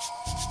site.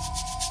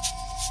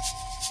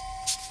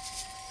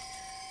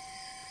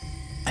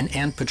 An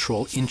ant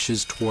patrol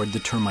inches toward the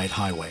termite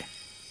highway.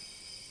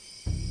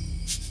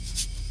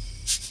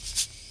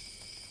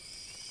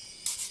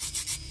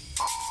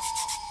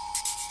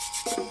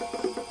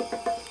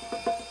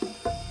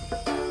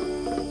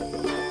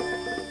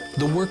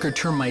 The worker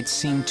termites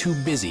seem too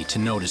busy to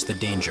notice the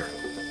danger.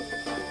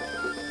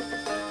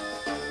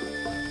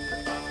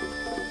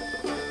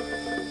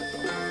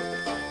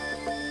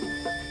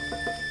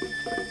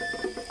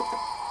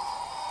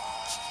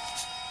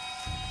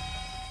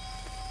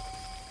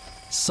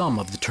 Some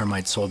of the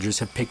termite soldiers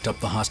have picked up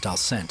the hostile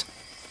scent,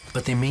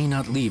 but they may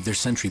not leave their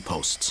sentry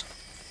posts.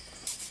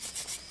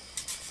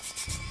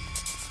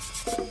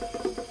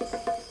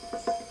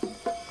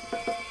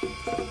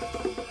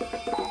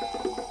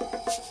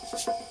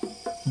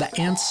 The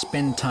ants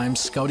spend time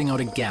scouting out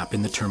a gap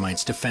in the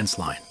termites' defense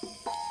line.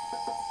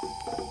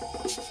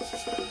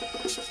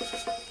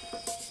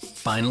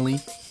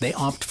 Finally, they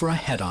opt for a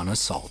head-on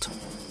assault.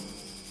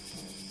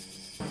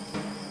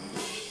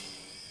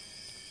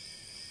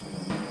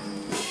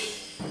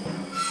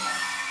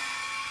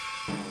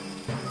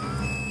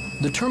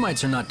 The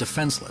termites are not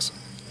defenseless.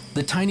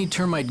 The tiny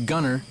termite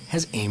gunner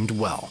has aimed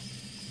well.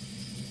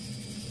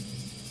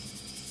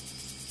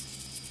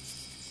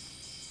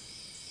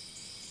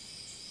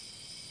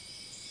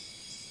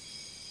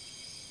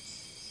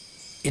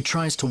 It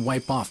tries to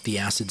wipe off the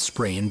acid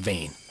spray in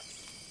vain.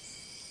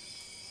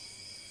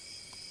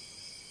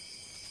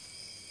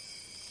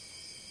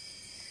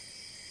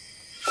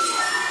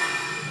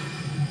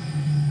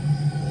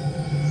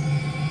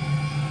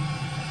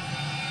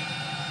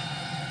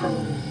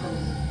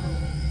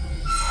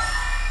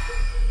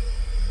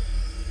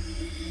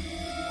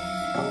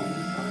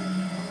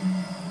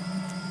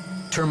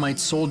 Termite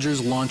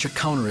soldiers launch a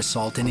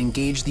counter-assault and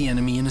engage the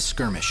enemy in a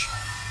skirmish.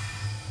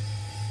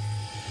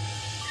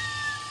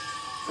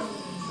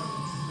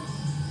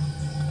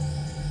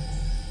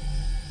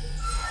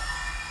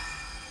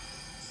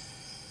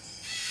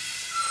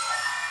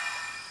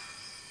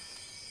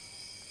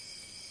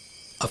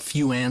 A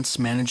few ants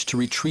manage to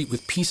retreat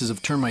with pieces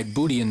of termite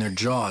booty in their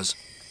jaws.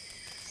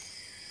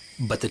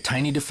 But the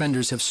tiny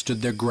defenders have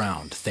stood their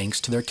ground thanks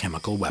to their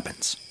chemical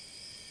weapons.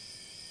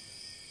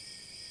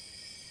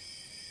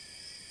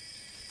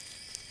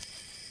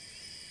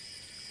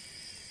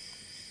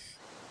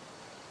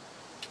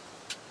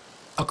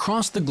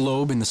 Across the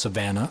globe in the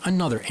savannah,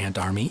 another ant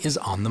army is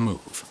on the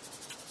move.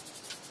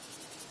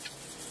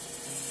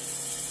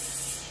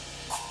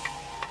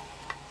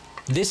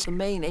 The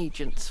main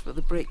agents for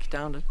the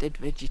breakdown of dead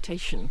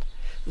vegetation.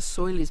 The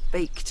soil is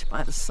baked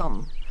by the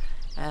sun,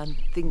 and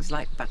things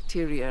like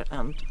bacteria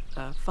and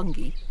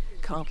fungi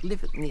can't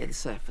live near the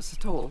surface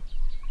at all.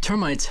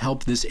 Termites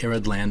help this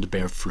arid land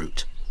bear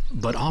fruit,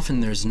 but often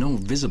there's no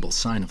visible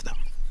sign of them.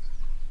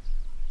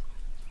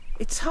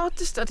 It's hard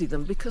to study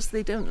them because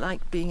they don't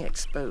like being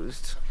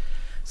exposed.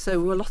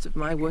 So a lot of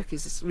my work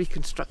is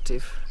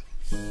reconstructive.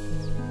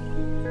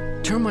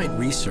 Termite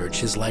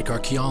research is like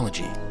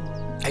archaeology,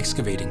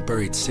 excavating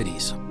buried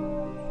cities,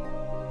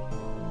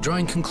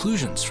 drawing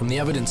conclusions from the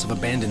evidence of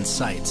abandoned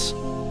sites.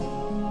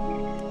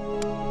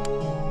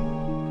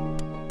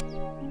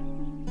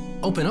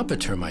 Open up a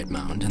termite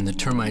mound and the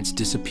termites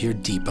disappear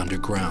deep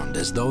underground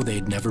as though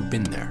they'd never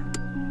been there.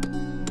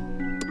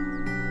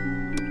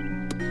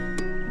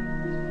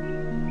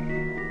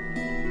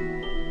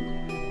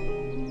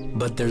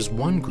 But there's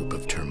one group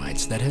of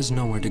termites that has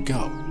nowhere to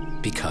go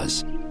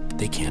because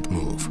they can't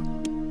move.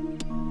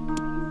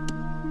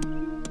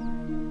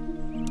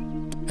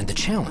 And the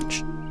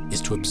challenge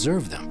is to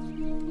observe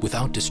them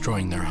without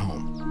destroying their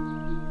home.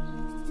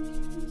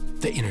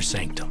 The inner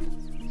sanctum.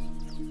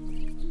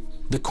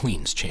 The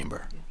Queen's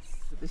chamber. Yes,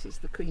 so this is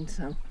the Queen's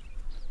home.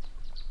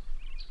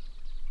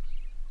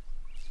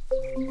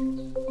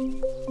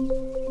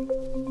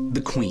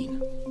 The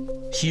Queen.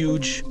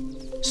 Huge,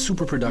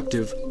 super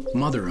productive,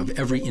 mother of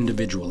every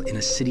individual in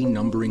a city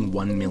numbering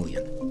 1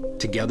 million,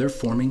 together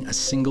forming a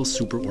single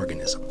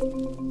superorganism.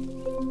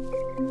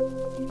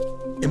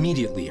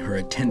 Immediately, her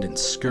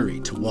attendants scurry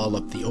to wall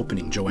up the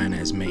opening Joanna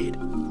has made.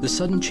 The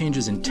sudden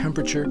changes in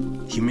temperature,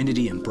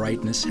 humidity, and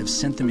brightness have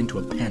sent them into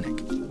a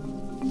panic.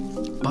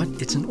 But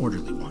it's an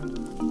orderly one.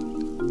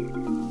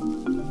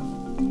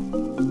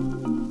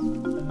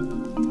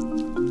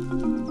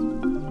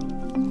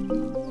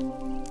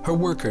 Her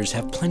workers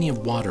have plenty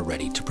of water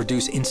ready to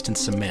produce instant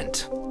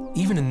cement,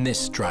 even in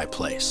this dry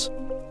place.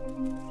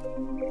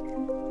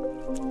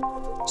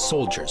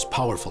 Soldiers'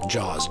 powerful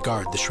jaws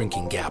guard the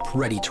shrinking gap,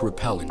 ready to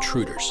repel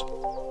intruders.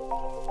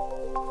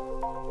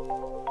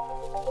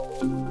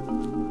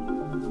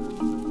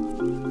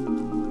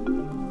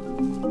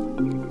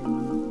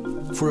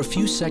 For a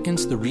few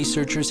seconds, the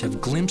researchers have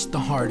glimpsed the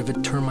heart of a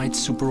termite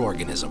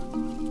superorganism,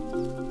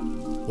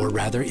 or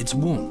rather its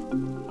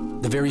womb,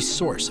 the very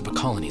source of a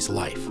colony's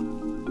life.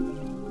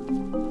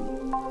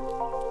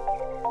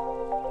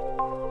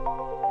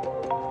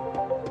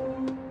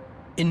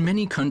 In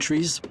many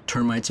countries,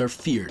 termites are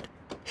feared,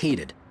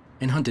 hated,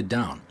 and hunted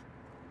down.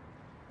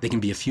 They can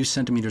be a few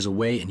centimeters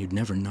away and you'd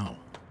never know.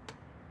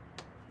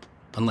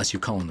 Unless you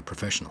call in the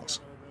professionals.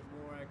 A little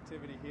bit more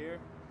activity here.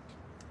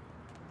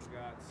 We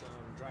got some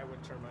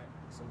drywood termite,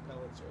 some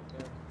pellets right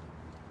there.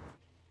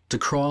 To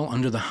crawl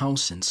under the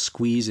house and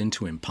squeeze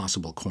into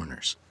impossible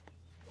corners.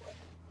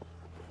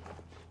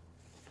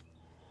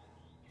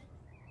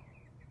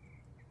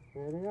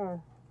 There they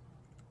are.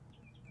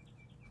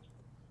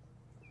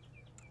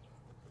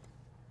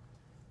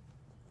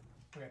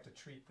 We have to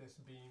treat this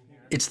beam here.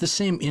 It's the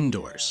same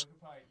indoors. We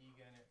could probably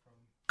EGN it from...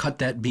 Cut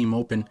that beam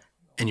open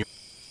and you're...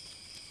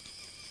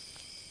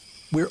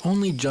 We're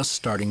only just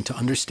starting to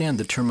understand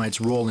the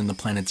termites' role in the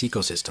planet's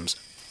ecosystems,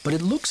 but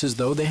it looks as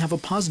though they have a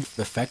positive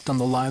effect on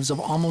the lives of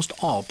almost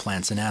all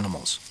plants and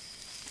animals.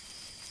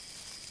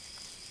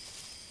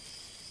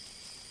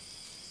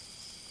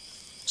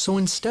 So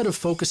instead of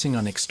focusing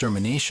on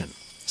extermination,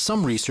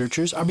 some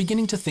researchers are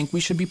beginning to think we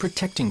should be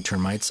protecting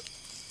termites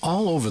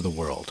all over the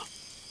world.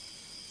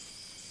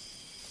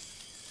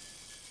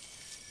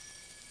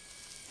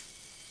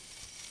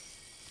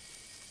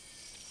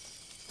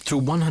 Through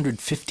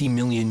 150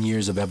 million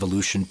years of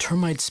evolution,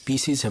 termite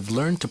species have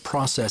learned to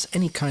process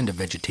any kind of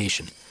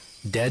vegetation,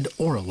 dead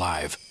or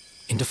alive,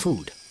 into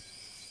food.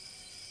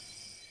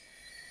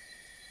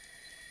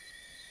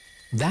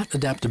 That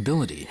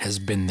adaptability has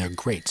been their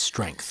great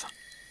strength.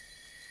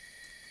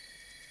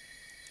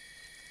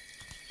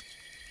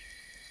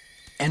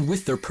 And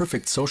with their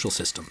perfect social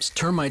systems,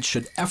 termites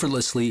should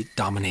effortlessly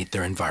dominate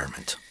their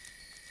environment.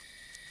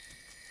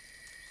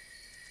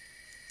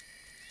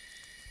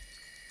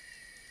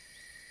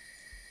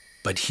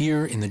 But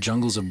here in the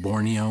jungles of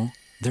Borneo,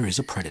 there is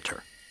a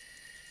predator.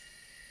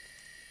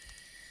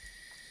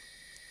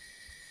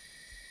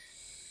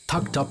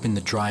 Tucked up in the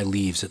dry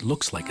leaves, it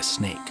looks like a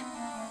snake.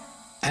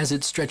 As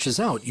it stretches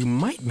out, you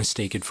might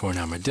mistake it for an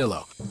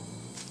armadillo.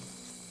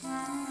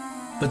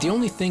 But the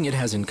only thing it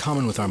has in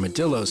common with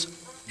armadillos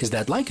is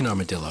that, like an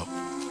armadillo,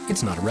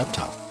 it's not a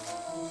reptile.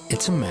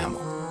 It's a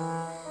mammal.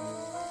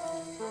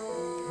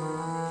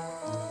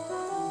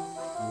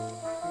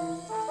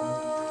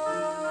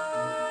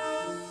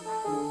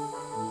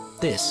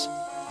 This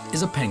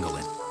is a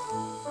pangolin.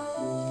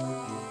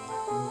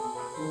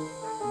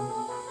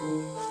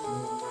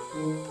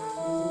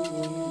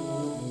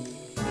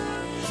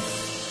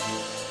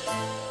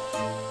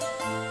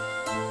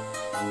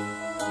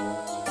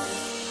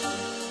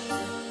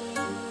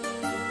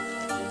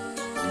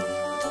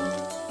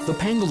 The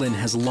pangolin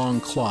has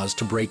long claws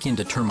to break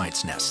into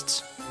termites'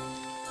 nests,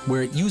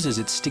 where it uses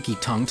its sticky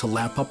tongue to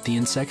lap up the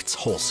insects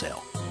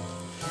wholesale.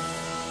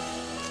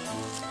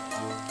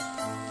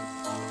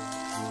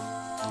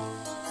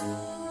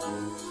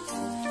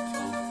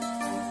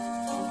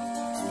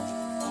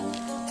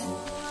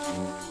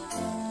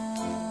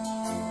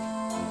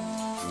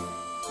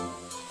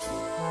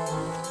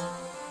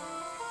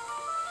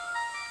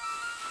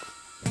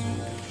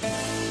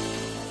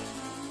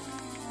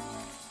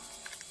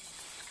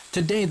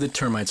 Today, the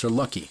termites are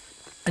lucky.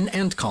 An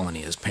ant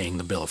colony is paying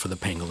the bill for the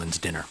pangolin's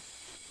dinner.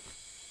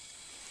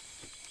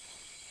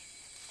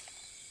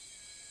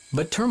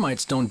 But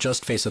termites don't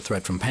just face a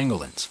threat from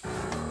pangolins.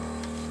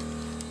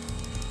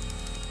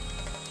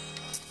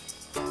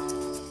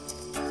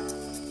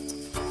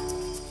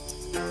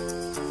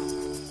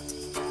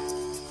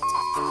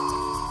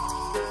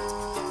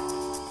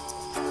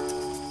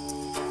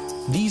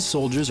 These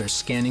soldiers are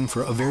scanning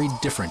for a very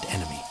different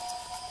enemy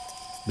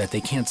that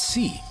they can't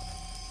see,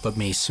 but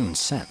may soon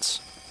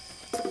sense.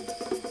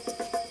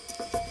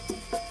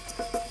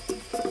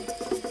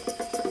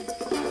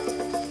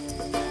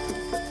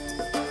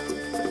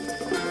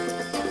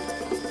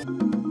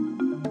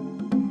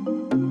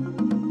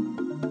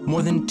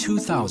 More than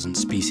 2,000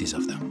 species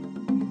of them.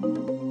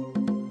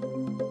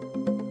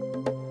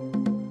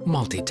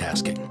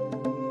 Multitasking.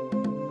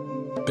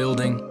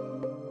 Building.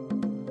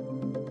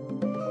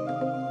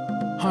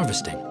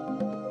 Harvesting.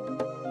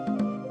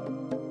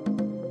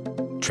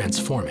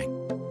 Transforming.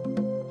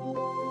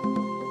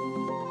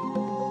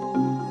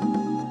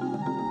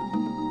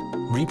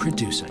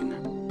 Reproducing.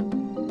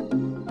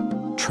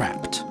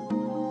 Trapped.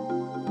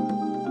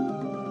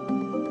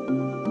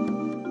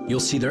 You'll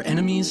see their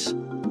enemies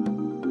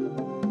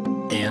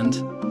and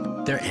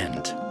their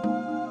end.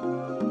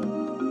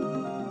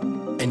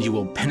 And you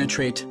will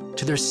penetrate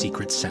to their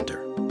secret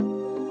center.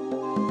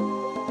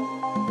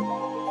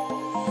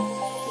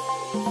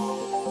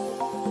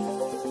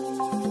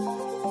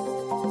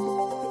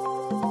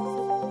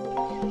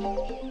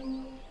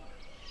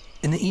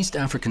 In the East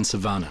African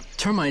savanna,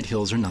 termite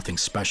hills are nothing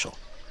special.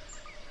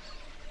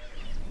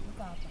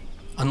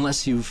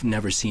 Unless you've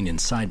never seen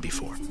inside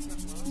before.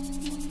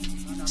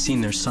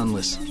 Seen their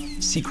sunless,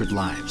 secret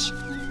lives.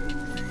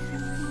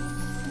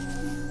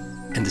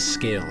 And the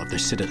scale of their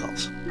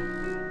citadels.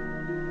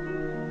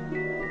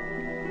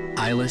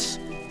 Eyeless,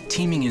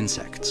 teeming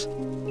insects.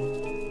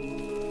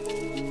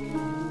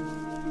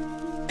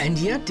 And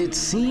yet it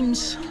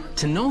seems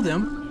to know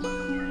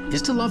them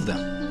is to love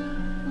them.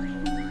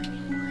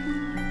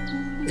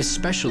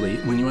 especially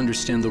when you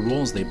understand the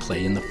roles they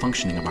play in the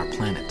functioning of our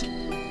planet.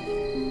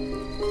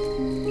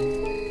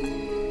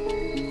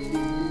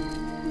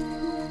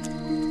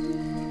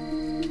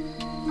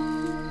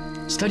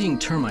 Studying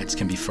termites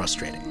can be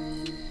frustrating.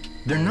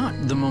 They're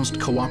not the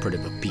most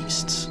cooperative of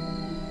beasts.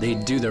 They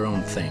do their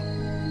own thing.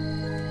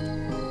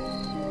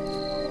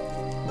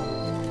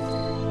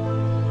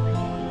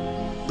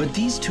 But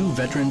these two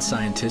veteran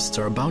scientists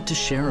are about to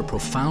share a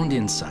profound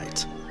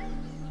insight,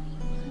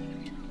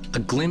 a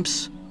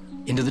glimpse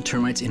into the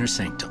termite's inner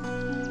sanctum,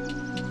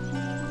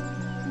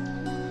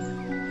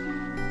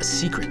 a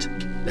secret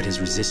that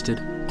has resisted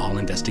all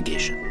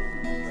investigation.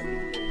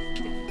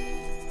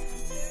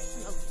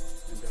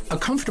 A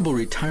comfortable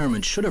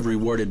retirement should have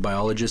rewarded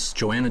biologists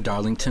Joanna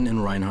Darlington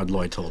and Reinhard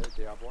Leuthold.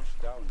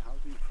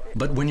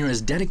 But when you're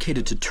as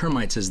dedicated to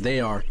termites as they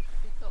are,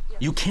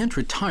 you can't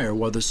retire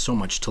while there's so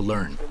much to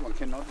learn. One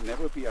cannot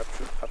never be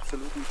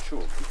absolutely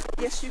sure.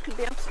 Yes, you can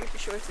be absolutely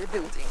sure if they're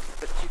building,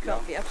 but you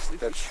can't be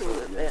absolutely that's sure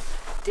true, that yes.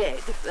 they're dead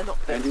if they're not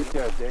And building. if they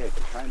are dead,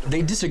 kind of.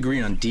 They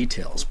disagree on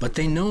details, but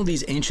they know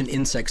these ancient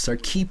insects are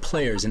key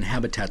players in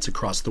habitats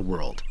across the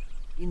world.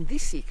 In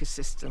this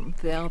ecosystem,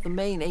 they are the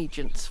main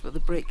agents for the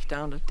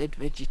breakdown of dead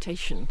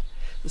vegetation.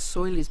 The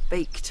soil is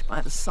baked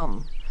by the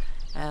sun,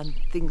 and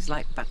things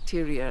like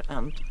bacteria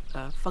and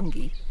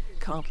fungi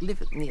can't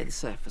live near the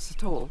surface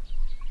at all.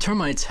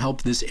 Termites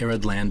help this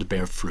arid land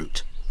bear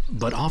fruit,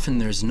 but often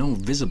there's no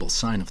visible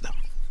sign of them.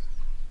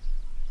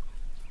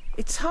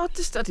 It's hard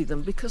to study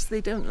them because they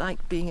don't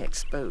like being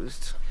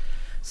exposed.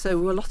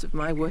 So a lot of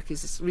my work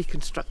is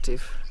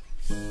reconstructive.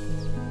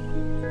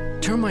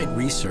 Termite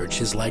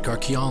research is like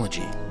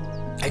archaeology,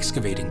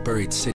 excavating buried cities.